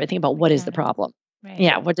to do this, right? Think about what is the problem. Right.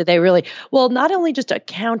 Yeah. What do they really? Well, not only just a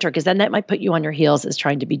counter, because then that might put you on your heels as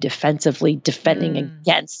trying to be defending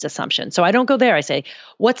against assumptions. So I don't go there. I say,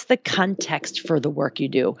 what's the context for the work you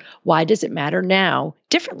do? Why does it matter now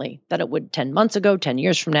differently than it would 10 months ago, 10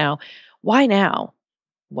 years from now? Why now?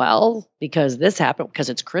 Well, because this happened, because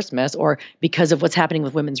it's Christmas, or because of what's happening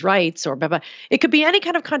with women's rights, or blah, blah. It could be any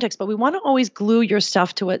kind of context, but we want to always glue your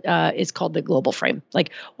stuff to what is called the global frame.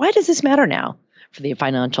 Like, why does this matter now? For the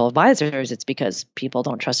financial advisors, it's because people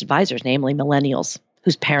don't trust advisors, namely millennials,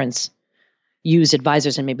 whose parents use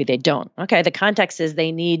advisors and maybe they don't. Okay, the context is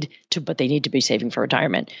they need to be saving for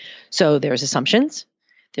retirement. So there's assumptions,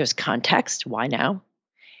 there's context, why now?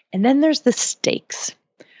 And then there's the stakes.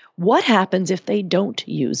 What happens if they don't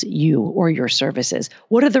use you or your services?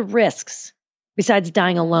 What are the risks besides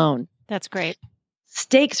dying alone? That's great.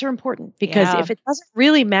 Stakes are important because if it doesn't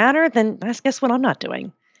really matter, then guess what I'm not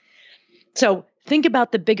doing. So think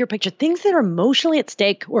about the bigger picture, things that are emotionally at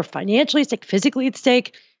stake or financially at stake, physically at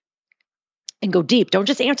stake, and go deep. Don't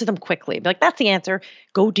just answer them quickly. Be like, that's the answer.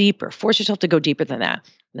 Go deeper. Force yourself to go deeper than that.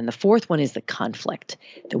 And then the fourth one is the conflict.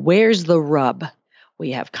 Where's the rub?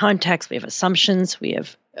 We have context, we have assumptions, we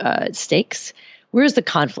have stakes. Where's the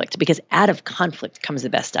conflict? Because out of conflict comes the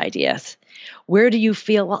best ideas. Where do you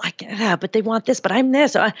feel, well, but they want this, but I'm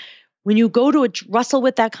this. When you go to wrestle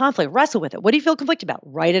with that conflict, wrestle with it. What do you feel conflicted about?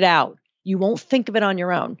 Write it out. You won't think of it on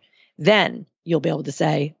your own. Then you'll be able to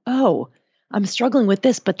say, oh, I'm struggling with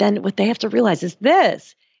this, but then what they have to realize is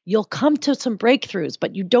this. You'll come to some breakthroughs,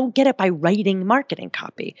 but you don't get it by writing marketing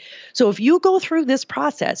copy. So if you go through this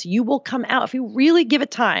process, you will come out, if you really give it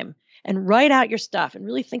time and write out your stuff and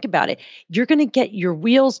really think about it, you're going to get your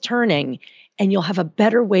wheels turning and you'll have a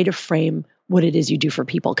better way to frame what it is you do for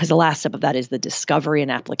people. Because the last step of that is the discovery and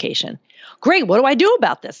application. Great. What do I do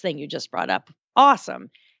about this thing you just brought up? Awesome.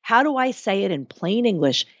 How do I say it in plain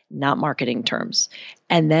English, not marketing terms?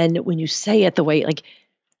 And then when you say it the way,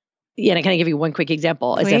 and I kind of give you one quick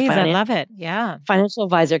example. Please, I love it. Yeah. Financial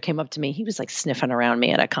advisor came up to me. He was like sniffing around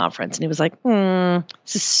me at a conference and he was like,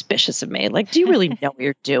 suspicious of me. Like, do you really know what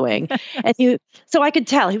you're doing? So I could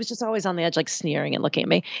tell he was just always on the edge, like sneering and looking at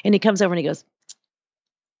me. And he comes over and he goes,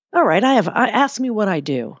 all right, ask me what I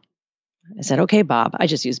do. I said, okay, Bob. I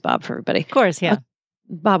just use Bob for everybody. Of course, yeah.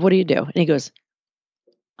 Bob, what do you do? And he goes,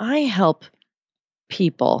 I help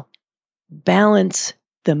people balance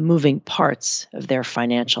the moving parts of their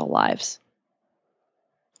financial lives.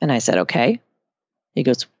 And I said, okay. He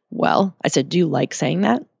goes, well, I said, do you like saying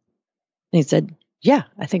that? And he said, yeah,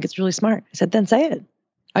 I think it's really smart. I said, then say it.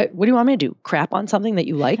 What do you want me to do? Crap on something that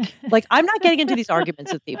you like? Like, I'm not getting into these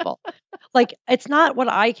arguments with people. Like, it's not what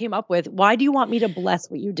I came up with. Why do you want me to bless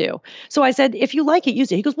what you do? So I said, if you like it, use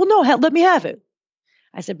it. He goes, well, no, let me have it.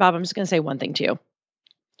 I said, Bob, I'm just going to say one thing to you.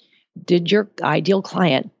 Did your ideal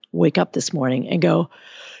client wake up this morning and go,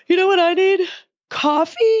 you know what I need?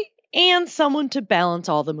 Coffee and someone to balance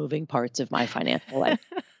all the moving parts of my financial life.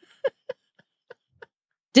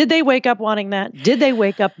 Did they wake up wanting that? Did they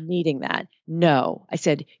wake up needing that? No. I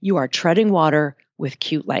said, you are treading water with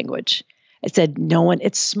cute language. I said,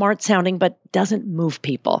 it's smart sounding, but doesn't move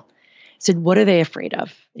people. I said, what are they afraid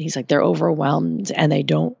of? And he's like, they're overwhelmed and they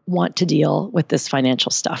don't want to deal with this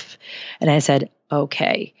financial stuff. And I said,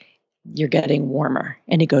 okay, you're getting warmer.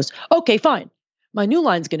 And he goes, okay, fine. My new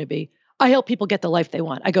line's going to be, I help people get the life they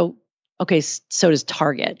want. I go, okay, so does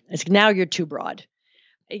Target. I said, now you're too broad.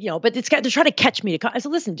 But they're trying to catch me. I said,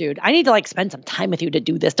 listen, dude, I need to spend some time with you to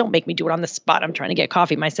do this. Don't make me do it on the spot. I'm trying to get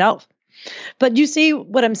coffee myself. But you see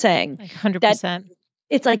what I'm saying? 100%.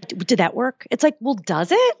 It's like, did that work? It's like, well,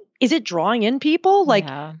 does it? Is it drawing in people?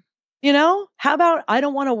 Yeah. How about I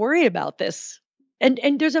don't want to worry about this? And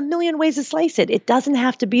there's a million ways to slice it. It doesn't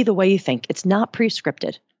have to be the way you think. It's not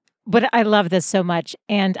pre-scripted. But I love this so much.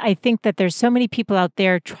 And I think that there's so many people out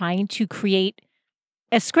there trying to create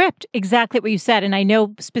a script, exactly what you said. And I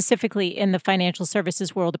know specifically in the financial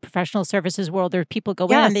services world, the professional services world, there are people go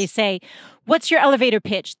in and they say, what's your elevator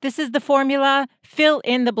pitch? This is the formula, fill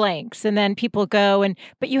in the blanks. And then people go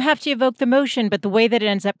but you have to evoke the emotion. But the way that it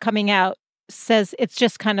ends up coming out says it's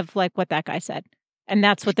just kind of like what that guy said. And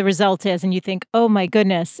that's what the result is. And you think, oh my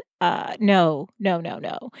goodness, no.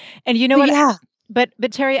 And you know what? Yeah. But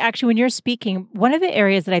Terri, actually, when you're speaking, one of the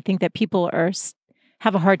areas that I think that people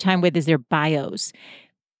have a hard time with is their bios,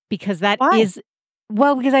 because that is,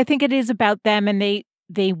 because I think it is about them and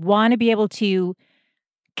they want to be able to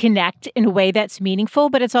connect in a way that's meaningful,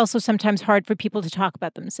 but it's also sometimes hard for people to talk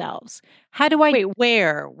about themselves. How do I... Wait,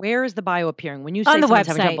 where is the bio appearing? When you say on the someone's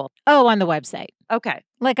having website. trouble? Oh, on the website. Okay.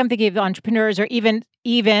 Like I'm thinking of entrepreneurs or even,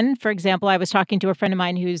 for example, I was talking to a friend of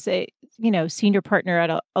mine who's a, senior partner at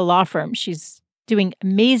a law firm. She's doing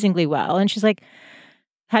amazingly well. And she's like,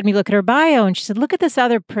 had me look at her bio and she said, look at this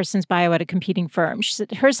other person's bio at a competing firm. She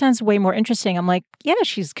said, hers sounds way more interesting. I'm like, yeah,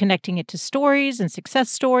 she's connecting it to stories and success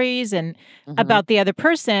stories and about the other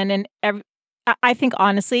person. And I think,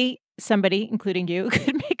 honestly, somebody, including you,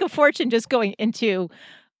 could make a fortune just going into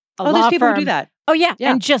a law there's people firm. who do that. Oh, yeah.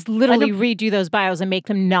 And just literally redo those bios and make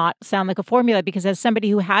them not sound like a formula. Because as somebody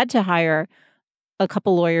who had to hire a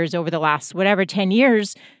couple lawyers over the last, 10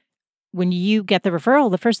 years, when you get the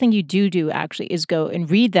referral, the first thing you do actually is go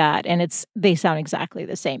and read that, and they sound exactly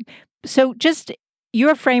the same. So just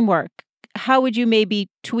your framework, how would you maybe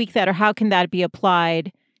tweak that, or how can that be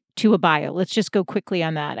applied to a bio? Let's just go quickly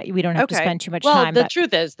on that. We don't have to spend too much time. Well, the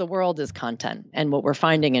truth is the world is content. And what we're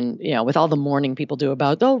finding, and with all the mourning people do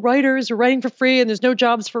about, writers are writing for free and there's no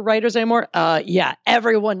jobs for writers anymore. Yeah,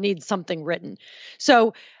 everyone needs something written.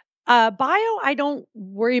 So bio, I don't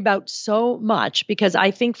worry about so much, because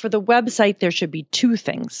I think for the website, there should be two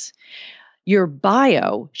things. Your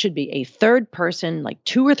bio should be a third person, like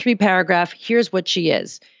 2 or 3 paragraph. Here's what she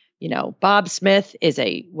is. Bob Smith is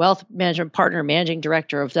a wealth management partner, managing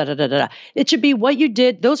director of da-da-da-da. It should be what you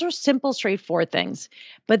did. Those are simple, straightforward things.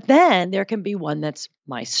 But then there can be one that's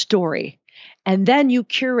my story. And then you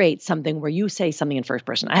curate something where you say something in first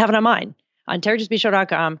person. I have it on mine. On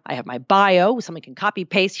territrespicio.com, I have my bio. Someone can copy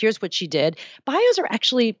paste. Here's what she did. Bios are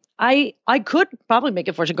actually, I could probably make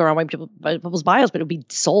a fortune go around people's bios, but it would be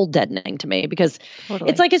soul deadening to me, because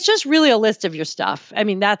it's just really a list of your stuff. I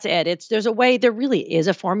mean, that's it. There really is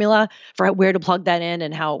a formula for where to plug that in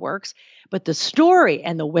and how it works. But the story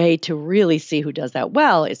and the way to really see who does that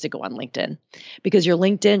well is to go on LinkedIn, because your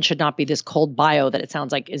LinkedIn should not be this cold bio that it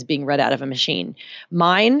sounds like is being read out of a machine.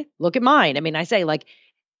 Mine, look at mine. I mean, I say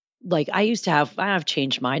I've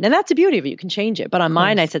changed mine, and that's the beauty of it. You can change it. But on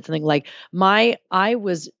mine, I said something like, I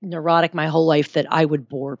was neurotic my whole life that I would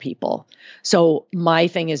bore people. So my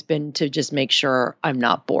thing has been to just make sure I'm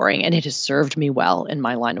not boring, and it has served me well in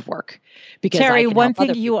my line of work. Because Terri, one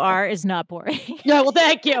thing you are is not boring. No, well,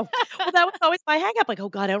 thank you. Well, that was always my hang up. Like, oh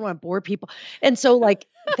God, I don't want to bore people. And so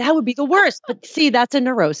That would be the worst. But see, that's a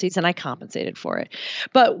neuroses and I compensated for it.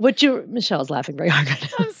 But Michelle's laughing very hard right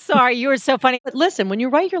now. I'm sorry. You were so funny. But listen, when you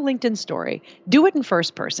write your LinkedIn story, do it in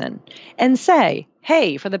first person and say,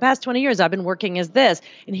 hey, for the past 20 years, I've been working as this.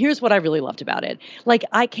 And here's what I really loved about it. Like,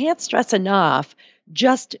 I can't stress enough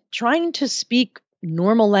just trying to speak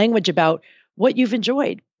normal language about what you've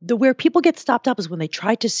enjoyed. Where people get stopped up is when they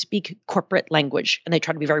try to speak corporate language and they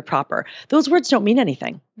try to be very proper. Those words don't mean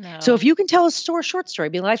anything. No. So if you can tell a short story,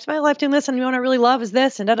 be like, I spent my life doing this and what I really love is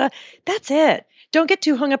this and da-da, that's it. Don't get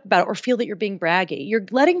too hung up about it or feel that you're being braggy. You're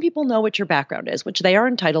letting people know what your background is, which they are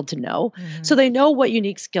entitled to know. So they know what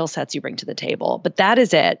unique skill sets you bring to the table. But that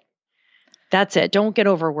is it. That's it. Don't get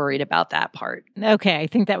over worried about that part. Okay, I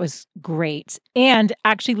think that was great. And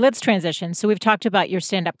actually, let's transition. So we've talked about your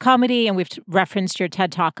stand-up comedy and we've referenced your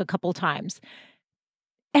TED Talk a couple times.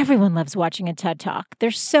 Everyone loves watching a TED Talk.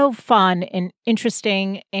 They're so fun and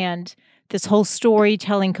interesting, and this whole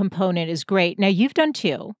storytelling component is great. Now, you've done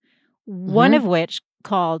two, one of which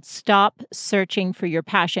called Stop Searching for Your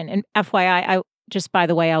Passion. And FYI, just by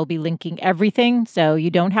the way, I'll be linking everything, so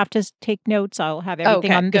you don't have to take notes. I'll have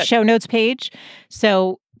everything on the show notes page,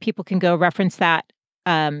 so people can go reference that,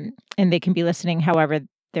 and they can be listening however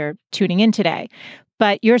they're tuning in today.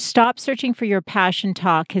 But your Stop Searching for Your Passion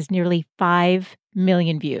talk has nearly 5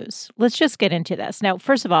 million views. Let's just get into this. Now,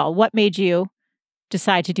 first of all, what made you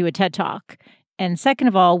decide to do a TED Talk? And second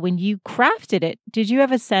of all, when you crafted it, did you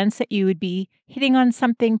have a sense that you would be hitting on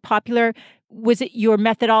something popular? Was it your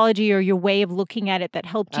methodology or your way of looking at it that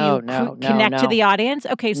helped you connect to the audience?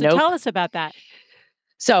 Okay, so tell us about that.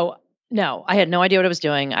 So, no, I had no idea what I was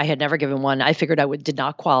doing. I had never given one. I figured did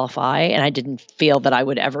not qualify, and I didn't feel that I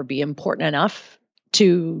would ever be important enough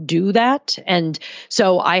to do that. And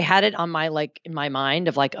so I had it on in my mind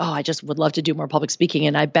of like, oh, I just would love to do more public speaking.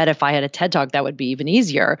 And I bet if I had a TED Talk, that would be even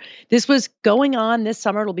easier. This was going on this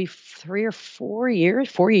summer. It'll be 4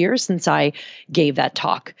 years since I gave that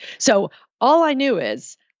talk. So all I knew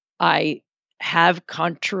is I have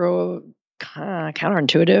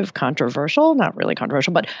counterintuitive, controversial, not really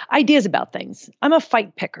controversial, but ideas about things. I'm a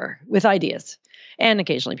fight picker with ideas. And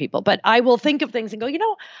occasionally people, but I will think of things and go, I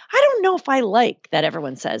don't know if I like that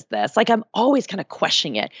everyone says this. Like, I'm always kind of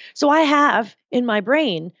questioning it. So I have in my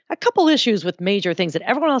brain a couple issues with major things that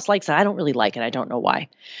everyone else likes that I don't really like, and I don't know why.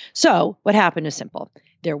 So what happened is simple.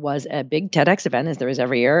 There was a big TEDx event, as there is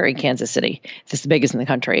every year, in Kansas City. It's the biggest in the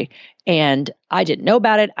country. And I didn't know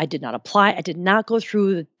about it. I did not apply. I did not go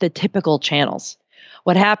through the typical channels.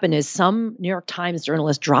 What happened is some New York Times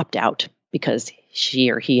journalist dropped out because she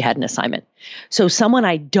or he had an assignment. So someone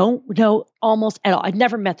I don't know almost at all, I'd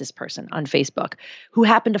never met this person on Facebook, who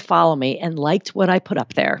happened to follow me and liked what I put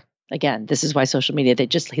up there. Again, this is why social media,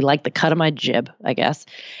 he liked the cut of my jib, I guess.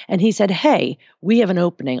 And he said, hey, we have an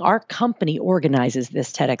opening. Our company organizes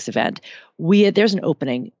this TEDx event. There's an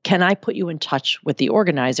opening. Can I put you in touch with the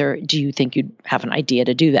organizer? Do you think you'd have an idea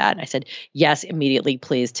to do that? And I said, yes, immediately,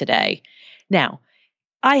 please, today. Now,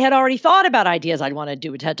 I had already thought about ideas I'd want to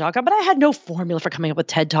do a TED Talk on, but I had no formula for coming up with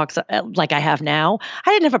TED Talks like I have now.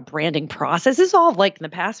 I didn't have a branding process. This is all in the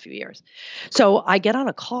past few years. So I get on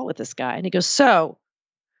a call with this guy and he goes, so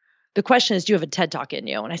the question is, do you have a TED Talk in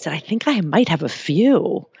you? And I said, I think I might have a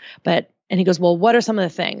few, and he goes, well, what are some of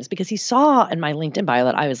the things? Because he saw in my LinkedIn bio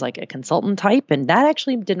that I was like a consultant type, and that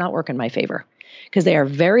actually did not work in my favor. Because they are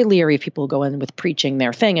very leery of people who go in with preaching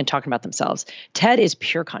their thing and talking about themselves. TED is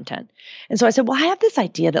pure content. And so I said, well, I have this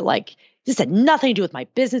idea that this had nothing to do with my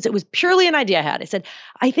business. It was purely an idea I had. I said,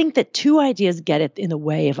 I think that two ideas get it in the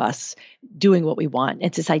way of us doing what we want.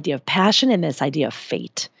 It's this idea of passion and this idea of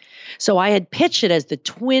fate. So I had pitched it as the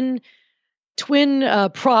twin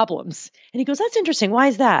problems. And he goes, that's interesting. Why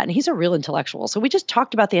is that? And he's a real intellectual. So we just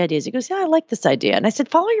talked about the ideas. He goes, yeah, I like this idea. And I said,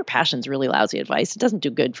 follow your passion's really lousy advice. It doesn't do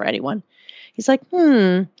good for anyone. He's like,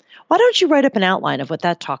 why don't you write up an outline of what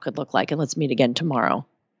that talk could look like and let's meet again tomorrow.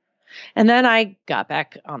 And then I got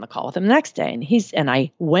back on the call with him the next day and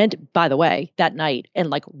I went, by the way, that night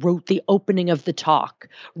and wrote the opening of the talk,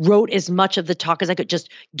 wrote as much of the talk as I could, just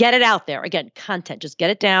get it out there. Again, content, just get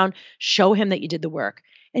it down, show him that you did the work.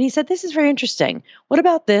 And he said, this is very interesting. What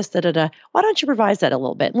about this? Why don't you revise that a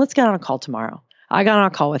little bit? And let's get on a call tomorrow. I got on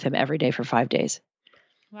a call with him every day for 5 days.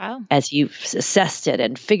 Wow. As you've assessed it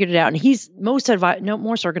and figured it out. And most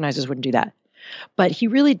organizers wouldn't do that. But he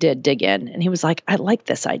really did dig in. And he was like, I like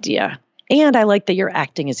this idea. And I like that you're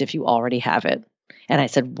acting as if you already have it. And I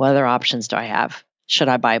said, what other options do I have? Should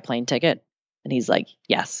I buy a plane ticket? And he's like,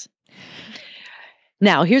 yes.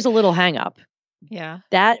 Now, here's a little hang up. Yeah.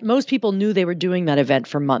 That most people knew they were doing that event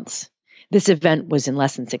for months. This event was in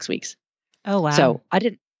less than 6 weeks. Oh, wow. So I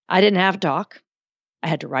didn't have a talk. I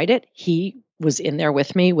had to write it. He was in there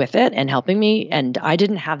with me with it and helping me. And I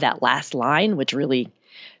didn't have that last line, which really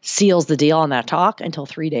seals the deal on that talk, until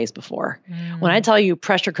 3 days before. When I tell you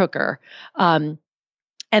pressure cooker, and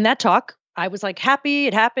that talk, I was like happy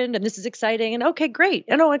it happened and this is exciting and okay, great.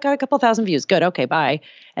 And I got a couple thousand views. Good. Okay, bye.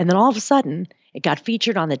 And then all of a sudden it got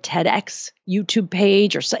featured on the TEDx YouTube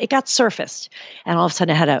page, or so it got surfaced. And all of a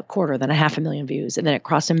sudden it had a quarter, then a 500,000 views. And then it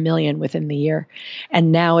crossed 1 million within the year.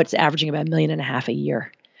 And now it's averaging about 1.5 million a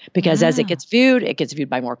year. Because as it gets viewed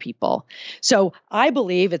by more people. So I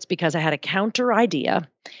believe it's because I had a counter idea.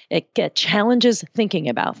 It challenges thinking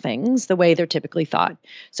about things the way they're typically thought.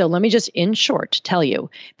 So let me just, in short, tell you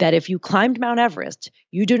that if you climbed Mount Everest,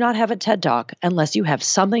 you do not have a TED Talk unless you have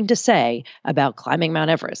something to say about climbing Mount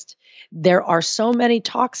Everest. There are so many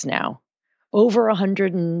talks now, over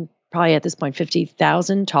 100 and probably at this point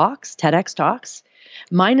 50,000 talks, TEDx talks.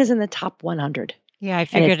 Mine is in the top 100. Yeah, I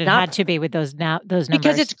figured it had to be with those numbers.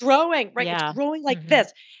 Because it's growing, right? Yeah. It's growing like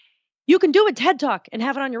this. You can do a TED Talk and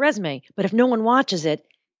have it on your resume, but if no one watches it,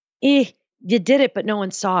 you did it, but no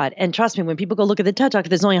one saw it. And trust me, when people go look at the TED Talk, if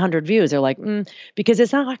there's only 100 views, they're like, because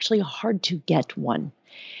it's not actually hard to get one.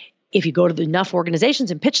 If you go to enough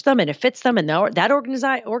organizations and pitch them and it fits them and that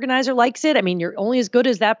organizer likes it, I mean, you're only as good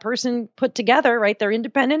as that person put together, right? They're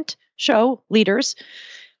independent show leaders.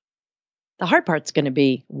 The hard part's going to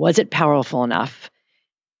be, was it powerful enough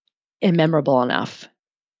and memorable enough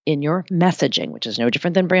in your messaging, which is no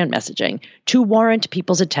different than brand messaging, to warrant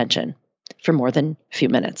people's attention for more than a few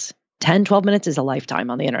minutes? 10, 12 minutes is a lifetime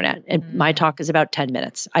on the internet. And my talk is about 10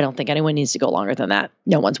 minutes. I don't think anyone needs to go longer than that.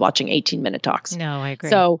 No one's watching 18-minute talks. No, I agree.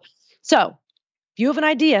 So if you have an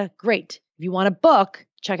idea, great. If you want a book,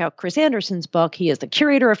 check out Chris Anderson's book. He is the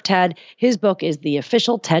curator of TED. His book is The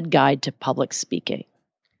Official TED Guide to Public Speaking.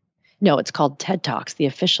 No, it's called TED Talks, the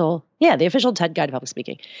official TED Guide to Public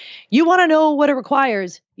Speaking. You want to know what it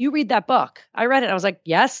requires, you read that book. I read it. I was like,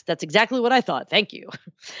 yes, that's exactly what I thought. Thank you.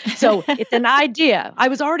 So it's an idea. I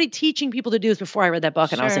was already teaching people to do this before I read that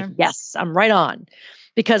book. And I was like, yes, I'm right on.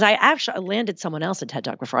 Because I landed someone else a TED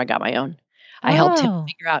Talk before I got my own. I helped him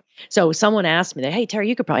figure out. So someone asked me that, hey, Terri,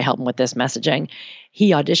 you could probably help him with this messaging.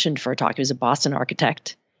 He auditioned for a talk. He was a Boston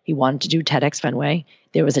architect. He wanted to do TEDx Fenway.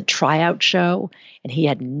 There was a tryout show, and he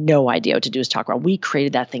had no idea what to do his talk around. We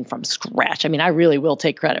created that thing from scratch. I mean, I really will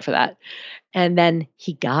take credit for that. And then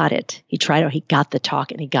he got it. He tried out, he got the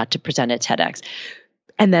talk, and he got to present at TEDx.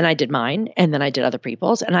 And then I did mine, and then I did other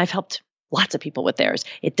people's, and I've helped lots of people with theirs.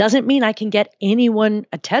 It doesn't mean I can get anyone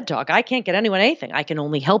a TED Talk. I can't get anyone anything. I can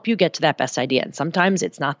only help you get to that best idea. And sometimes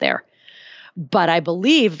it's not there. But I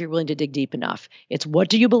believe if you're willing to dig deep enough, it's what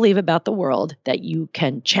do you believe about the world that you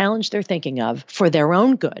can challenge their thinking of for their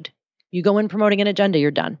own good. You go in promoting an agenda,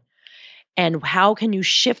 you're done. And how can you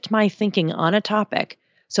shift my thinking on a topic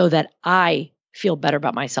so that I feel better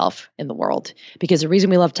about myself in the world? Because the reason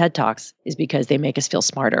we love TED Talks is because they make us feel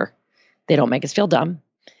smarter. They don't make us feel dumb.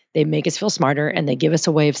 They make us feel smarter, and they give us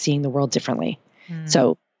a way of seeing the world differently.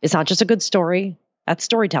 So it's not just a good story. That's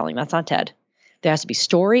storytelling. That's not TED. There has to be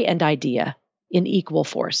story and idea in equal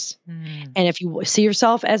force. And if you see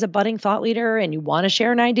yourself as a budding thought leader and you want to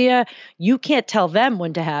share an idea, you can't tell them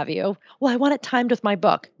when to have you. Well, I want it timed with my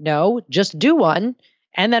book. No, just do one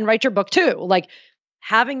and then write your book too. Like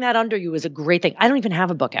having that under you is a great thing. I don't even have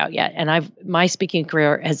a book out yet. And my speaking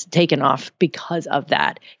career has taken off because of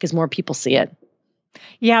that, because more people see it.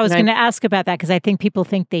 Yeah, I was going to ask about that because I think people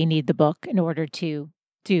think they need the book in order to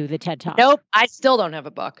do the TED Talk. Nope, I still don't have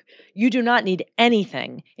a book. You do not need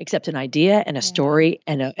anything except an idea and a story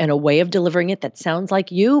and a way of delivering it that sounds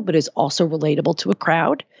like you, but is also relatable to a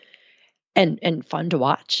crowd and fun to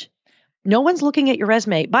watch. No one's looking at your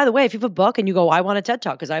resume. By the way, if you have a book and you go, I want a TED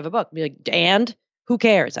Talk because I have a book, be like, and who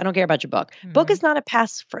cares? I don't care about your book. Book is not a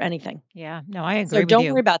pass for anything. Yeah, no, I agree so with you. don't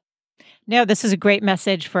worry about No, this is a great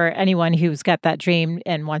message for anyone who's got that dream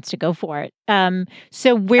and wants to go for it.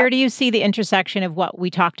 So where do you see the intersection of what we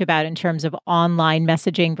talked about in terms of online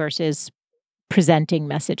messaging versus presenting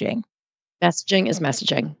messaging? Messaging is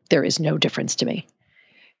messaging. There is no difference to me.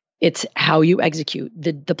 It's how you execute.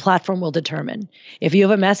 The platform will determine. If you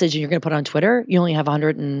have a message and you're going to put on Twitter, you only have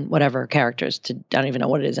 100 and whatever characters I don't even know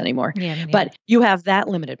what it is anymore. But you have that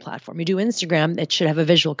limited platform. You do Instagram, it should have a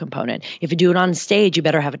visual component. If you do it on stage, you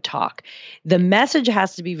better have a talk. The message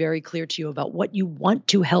has to be very clear to you about what you want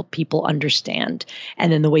to help people understand.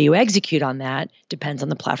 And then the way you execute on that depends on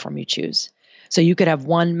the platform you choose. So you could have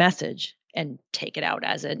one message and take it out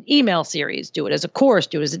as an email series, do it as a course,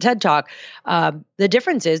 do it as a TED Talk. The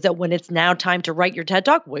difference is that when it's now time to write your TED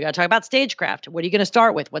Talk, we got to talk about stagecraft. What are you going to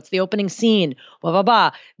start with? What's the opening scene? Blah,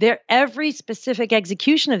 blah, blah. Every specific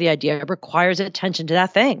execution of the idea requires attention to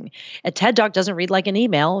that thing. A TED Talk doesn't read like an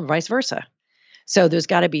email and vice versa. So there's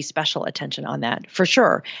got to be special attention on that for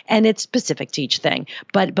sure. And it's specific to each thing.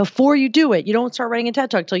 But before you do it, you don't start writing a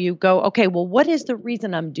TED Talk till you go, okay, well, what is the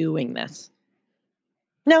reason I'm doing this?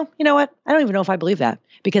 No, you know what? I don't even know if I believe that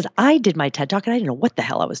because I did my TED Talk and I didn't know what the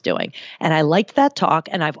hell I was doing. And I liked that talk.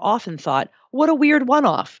 And I've often thought, what a weird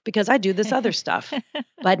one-off because I do this other stuff.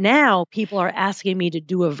 But now people are asking me to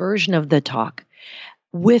do a version of the talk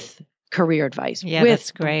with career advice, Yeah, with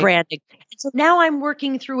that's great. branding. And so now I'm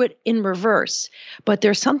working through it in reverse. But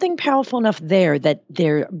there's something powerful enough there that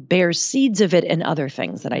there bears seeds of it in other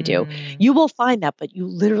things that I do. You will find that, but you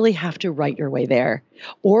literally have to write your way there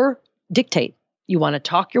or dictate. You want to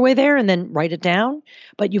talk your way there and then write it down,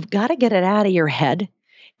 but you've got to get it out of your head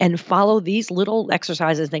and follow these little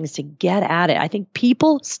exercises, things to get at it. I think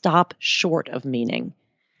people stop short of meaning.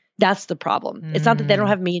 That's the problem. It's not that they don't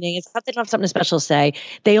have meaning. It's not that they don't have something special to say.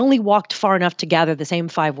 They only walked far enough to gather the same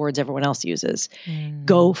 5 words everyone else uses.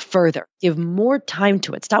 Go further. Give more time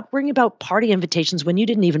to it. Stop worrying about party invitations when you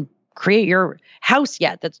didn't even create your house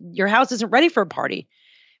yet. Your house isn't ready for a party.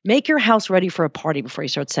 Make your house ready for a party before you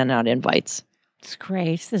start sending out invites. It's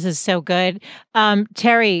great. This is so good.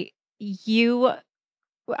 Terri, you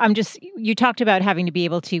talked about having to be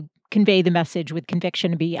able to convey the message with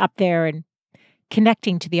conviction and be up there and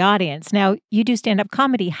connecting to the audience. Now, you do stand-up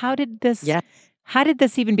comedy. How did this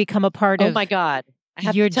even become a part of my God. I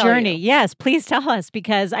have your to tell journey? you. Yes, please tell us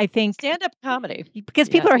because I think stand-up comedy. Because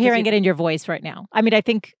people are hearing it in your voice right now. I mean, I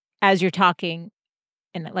think as you're talking,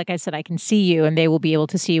 and like I said, I can see you and they will be able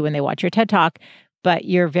to see you when they watch your TED Talk, but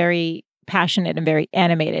you're very passionate and very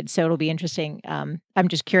animated. So it'll be interesting. I'm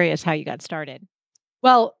just curious how you got started.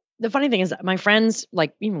 Well, the funny thing is my friends,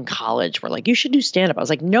 like even college, were like, you should do stand-up. I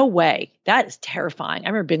was like, no way. That is terrifying. I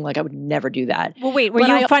remember being like, I would never do that. Well, wait, were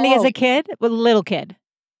you funny as a kid? Well, little kid.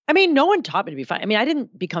 I mean, no one taught me to be funny. I mean, I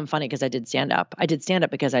didn't become funny because I did stand-up. I did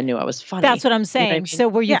stand-up because I knew I was funny. That's what I'm saying. You know what I mean? So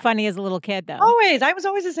were you funny as a little kid, though? Always. I was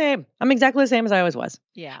always the same. I'm exactly the same as I always was.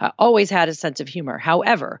 Yeah. I always had a sense of humor.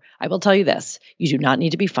 However, I will tell you this. You do not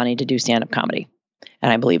need to be funny to do stand-up comedy.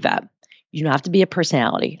 And I believe that. You don't have to be a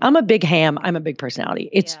personality. I'm a big ham. I'm a big personality.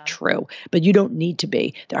 It's true. But you don't need to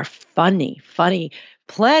be. There are funny,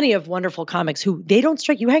 plenty of wonderful comics who they don't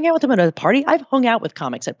strike. You hang out with them at a party. I've hung out with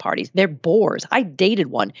comics at parties. They're bores. I dated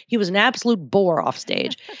one. He was an absolute bore off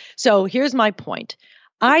stage. So here's my point.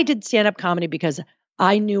 I did stand-up comedy because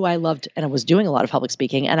I knew I loved, and I was doing a lot of public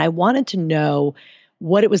speaking, and I wanted to know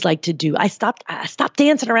what it was like to do. I stopped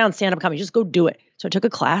dancing around stand-up comedy. Just go do it. So I took a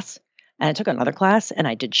class. And I took another class and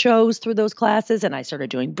I did shows through those classes and I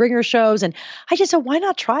started doing bringer shows. And I just said, why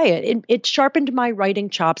not try it? It sharpened my writing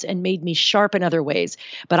chops and made me sharp in other ways.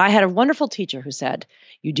 But I had a wonderful teacher who said,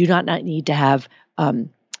 you do not need to have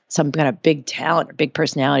some kind of big talent or big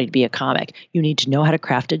personality to be a comic. You need to know how to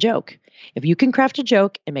craft a joke. If you can craft a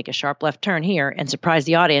joke and make a sharp left turn here and surprise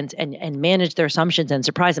the audience and manage their assumptions and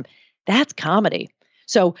surprise them, that's comedy.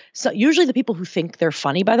 So usually the people who think they're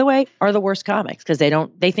funny, by the way, are the worst comics because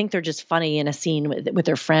they think they're just funny in a scene with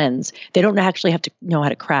their friends. They don't actually have to know how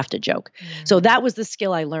to craft a joke. So that was the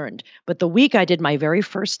skill I learned. But the week I did my very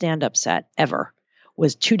first stand-up set ever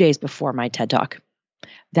was 2 days before my TED Talk.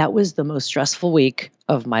 That was the most stressful week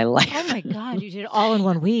of my life. Oh my God, you did it all in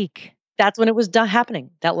 1 week. That's when it was done happening.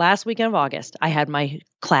 That last weekend of August, I had my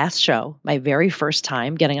class show, my very first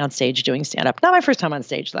time getting on stage doing stand-up. Not my first time on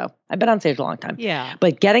stage, though. I've been on stage a long time. Yeah.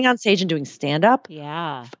 But getting on stage and doing stand-up.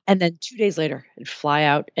 Yeah. And then 2 days later, I'd fly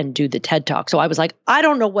out and do the TED Talk. So I was like, I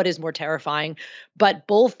don't know what is more terrifying, but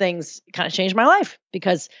both things kind of changed my life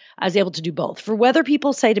because I was able to do both. For whether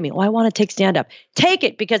people say to me, oh, I want to take stand-up, take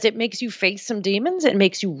it because it makes you face some demons. It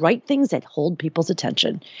makes you write things that hold people's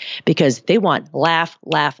attention because they want laugh,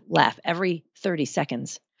 laugh, laugh every 30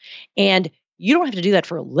 seconds. And you don't have to do that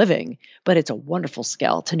for a living, but it's a wonderful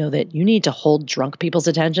skill to know that you need to hold drunk people's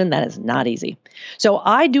attention. That is not easy. So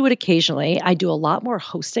I do it occasionally. I do a lot more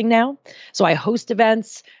hosting now. So I host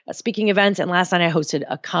events, speaking events. And last night I hosted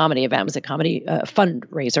a comedy event. It was a comedy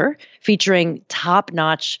fundraiser featuring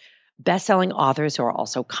top-notch best-selling authors who are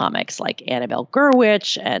also comics like Annabelle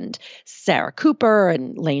Gurwitch and Sarah Cooper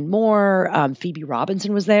and Lane Moore. Phoebe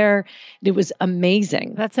Robinson was there. It was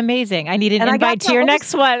amazing. That's amazing. I need an invite to your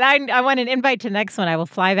next one. I want an invite to the next one. I will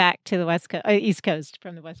fly back to the East Coast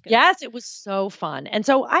from the West Coast. Yes, it was so fun. And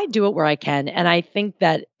so I do it where I can. And I think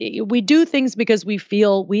that we do things because we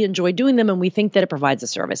feel we enjoy doing them and we think that it provides a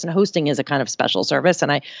service. And hosting is a kind of special service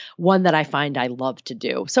and one that I find I love to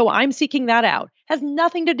do. So I'm seeking that out. Has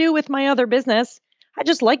nothing to do with my other business. I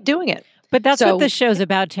just like doing it. But that's what this show's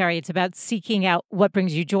about, Terri. It's about seeking out what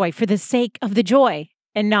brings you joy for the sake of the joy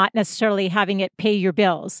and not necessarily having it pay your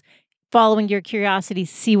bills. following your curiosity,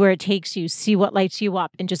 see where it takes you, see what lights you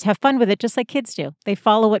up, and just have fun with it, just like kids do. They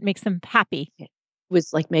follow what makes them happy.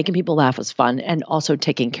 Was like making people laugh was fun, and also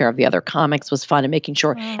taking care of the other comics was fun, and making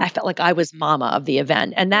sure I felt like I was mama of the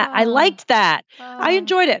event, and that I liked that. I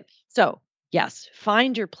enjoyed it. So, yes,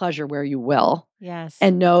 find your pleasure where you will, Yes.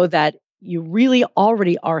 and know that you really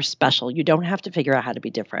already are special. You don't have to figure out how to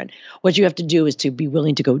be different. What you have to do is to be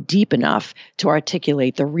willing to go deep enough to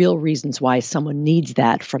articulate the real reasons why someone needs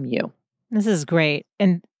that from you. This is great.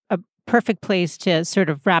 And a perfect place to sort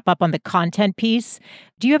of wrap up on the content piece.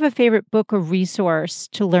 Do you have a favorite book or resource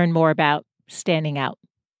to learn more about standing out?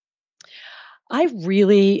 I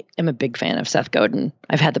really am a big fan of Seth Godin.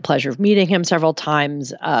 I've had the pleasure of meeting him several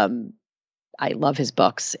times. I love his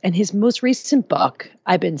books. And his most recent book,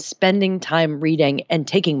 I've been spending time reading and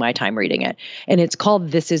taking my time reading it. And it's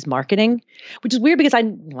called This Is Marketing, which is weird because I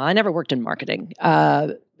never worked in marketing.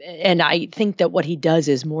 And I think that what he does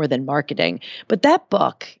is more than marketing. But that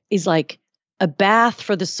book is like a bath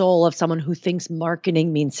for the soul of someone who thinks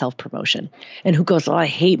marketing means self-promotion and who goes, oh, I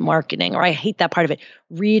hate marketing, or I hate that part of it.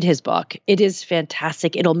 Read his book. It is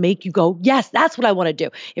fantastic. It'll make you go, yes, that's what I want to do.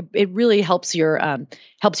 It really helps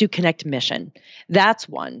helps you connect mission. That's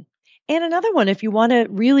one. And another one, if you want to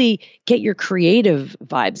really get your creative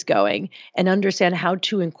vibes going and understand how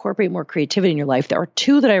to incorporate more creativity in your life, there are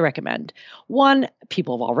two that I recommend. One,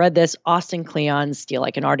 people have all read this, Austin Kleon's Steal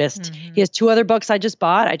Like an Artist. Mm-hmm. He has two other books I just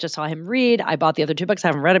bought. I just saw him read. I bought the other two books. I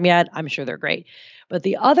haven't read them yet. I'm sure they're great. But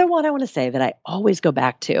the other one I want to say that I always go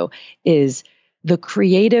back to is The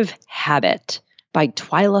Creative Habit by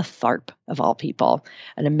Twyla Tharp, of all people,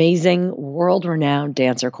 an amazing world-renowned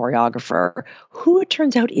dancer choreographer who it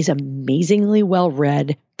turns out is amazingly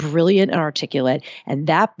well-read, brilliant and articulate. And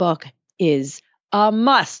that book is a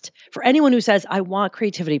must for anyone who says, I want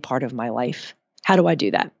creativity part of my life. How do I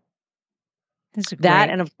do that? That,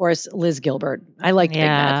 and of course, Liz Gilbert. I liked Big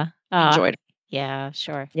Med. Enjoyed her. Yeah,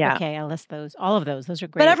 sure. Yeah. Okay, I'll list those. All of those. Those are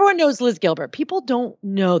great. But everyone knows Liz Gilbert. People don't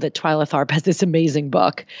know that Twyla Tharp has this amazing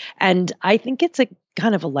book. And I think it's a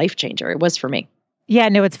kind of a life changer. It was for me. Yeah,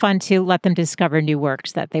 no, it's fun to let them discover new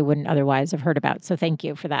works that they wouldn't otherwise have heard about. So thank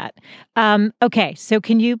you for that. Okay, so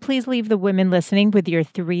can you please leave the women listening with your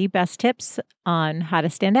 3 best tips on how to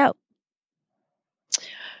stand out?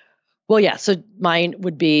 Well, yeah. So mine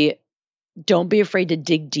would be, don't be afraid to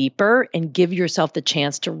dig deeper and give yourself the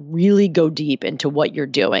chance to really go deep into what you're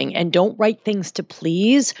doing. And don't write things to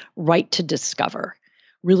please, write to discover.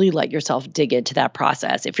 Really let yourself dig into that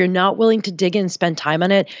process. If you're not willing to dig in and spend time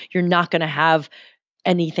on it, you're not going to have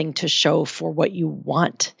anything to show for what you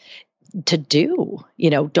want to do.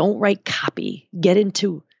 Don't write copy. Get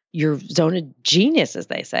into your zone of genius, as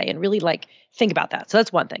they say, and really think about that. So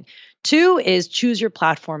that's one thing. 2 is choose your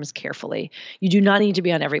platforms carefully. You do not need to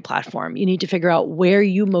be on every platform. You need to figure out where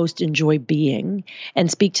you most enjoy being and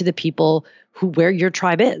speak to the people where your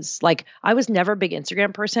tribe is. Like, I was never a big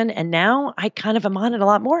Instagram person, and now I kind of am on it a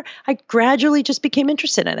lot more. I gradually just became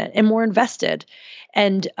interested in it and more invested.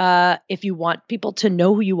 And if you want people to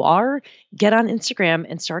know who you are, get on Instagram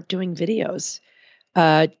and start doing videos.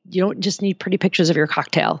 You don't just need pretty pictures of your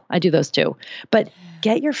cocktail. I do those too. But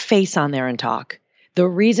get your face on there and talk. The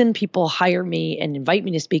reason people hire me and invite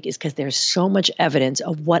me to speak is because there's so much evidence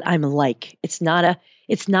of what I'm like. It's not a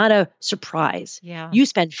surprise. Yeah. You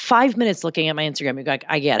spend 5 minutes looking at my Instagram. You go,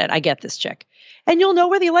 I get it. I get this chick. And you'll know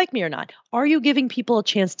whether you like me or not. Are you giving people a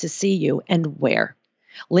chance to see you, and where?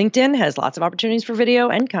 LinkedIn has lots of opportunities for video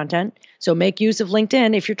and content. So make use of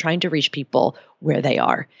LinkedIn if you're trying to reach people where they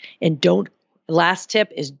are. And last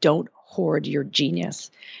tip is, don't hoard your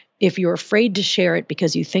genius. If you're afraid to share it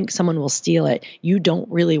because you think someone will steal it, you don't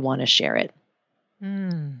really want to share it.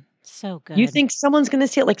 So good. You think someone's going to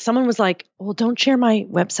steal it. Like, someone was like, well, don't share my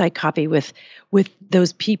website copy with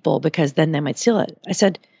those people because then they might steal it. I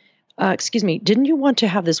said, excuse me, didn't you want to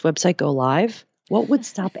have this website go live? What would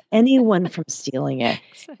stop anyone from stealing it?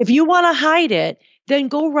 If you want to hide it, then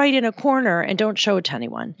go right in a corner and don't show it to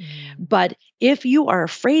anyone. But if you are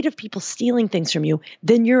afraid of people stealing things from you,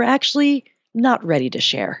 then you're actually not ready to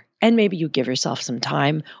share. And maybe you give yourself some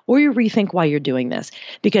time, or you rethink why you're doing this.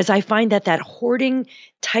 Because I find that hoarding,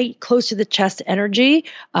 tight, close to the chest energy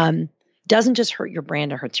doesn't just hurt your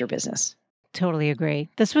brand, it hurts your business. Totally agree.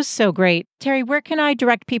 This was so great. Terri, where can I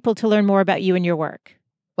direct people to learn more about you and your work?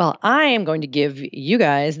 Well, I am going to give you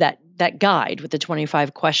guys that guide with the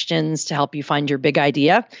 25 questions to help you find your big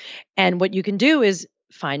idea. And what you can do is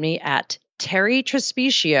find me at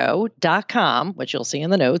territrespicio.com, which you'll see in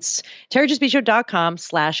the notes,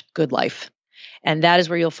 territrespicio.com/goodlife. And that is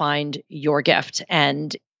where you'll find your gift.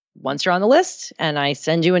 And once you're on the list and I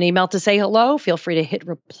send you an email to say hello, feel free to hit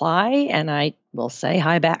reply and I will say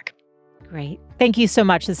hi back. Great. Thank you so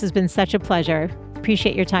much. This has been such a pleasure.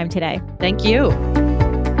 Appreciate your time today. Thank you.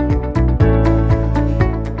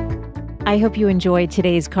 I hope you enjoyed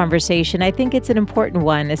today's conversation. I think it's an important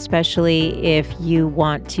one, especially if you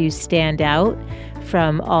want to stand out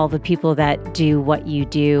from all the people that do what you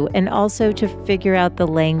do, and also to figure out the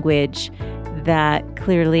language that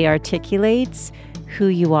clearly articulates who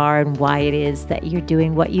you are and why it is that you're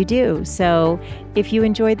doing what you do. So if you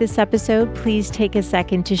enjoyed this episode, please take a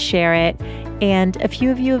second to share it. And a few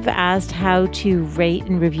of you have asked how to rate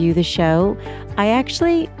and review the show. I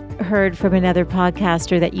actually heard from another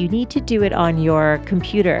podcaster that you need to do it on your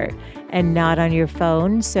computer and not on your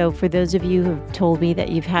phone. So for those of you who have told me that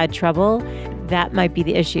you've had trouble, that might be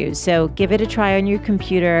the issue. So give it a try on your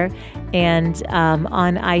computer, and on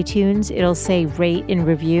iTunes, it'll say rate and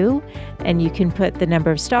review, and you can put the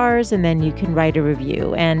number of stars and then you can write a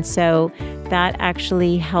review. And so that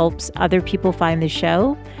actually helps other people find the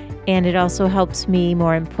show. And it also helps me,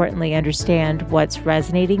 more importantly, understand what's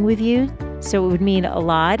resonating with you. So it would mean a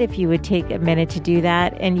lot if you would take a minute to do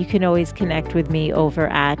that. And you can always connect with me over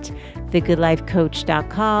at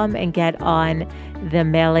thegoodlifecoach.com and get on the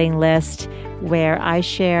mailing list where I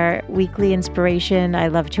share weekly inspiration. I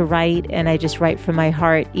love to write, and I just write from my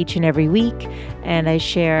heart each and every week. And I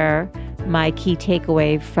share my key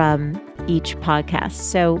takeaway from each podcast.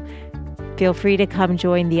 So feel free to come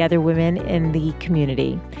join the other women in the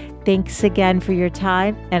community. Thanks again for your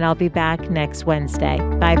time, and I'll be back next Wednesday.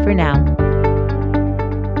 Bye for now.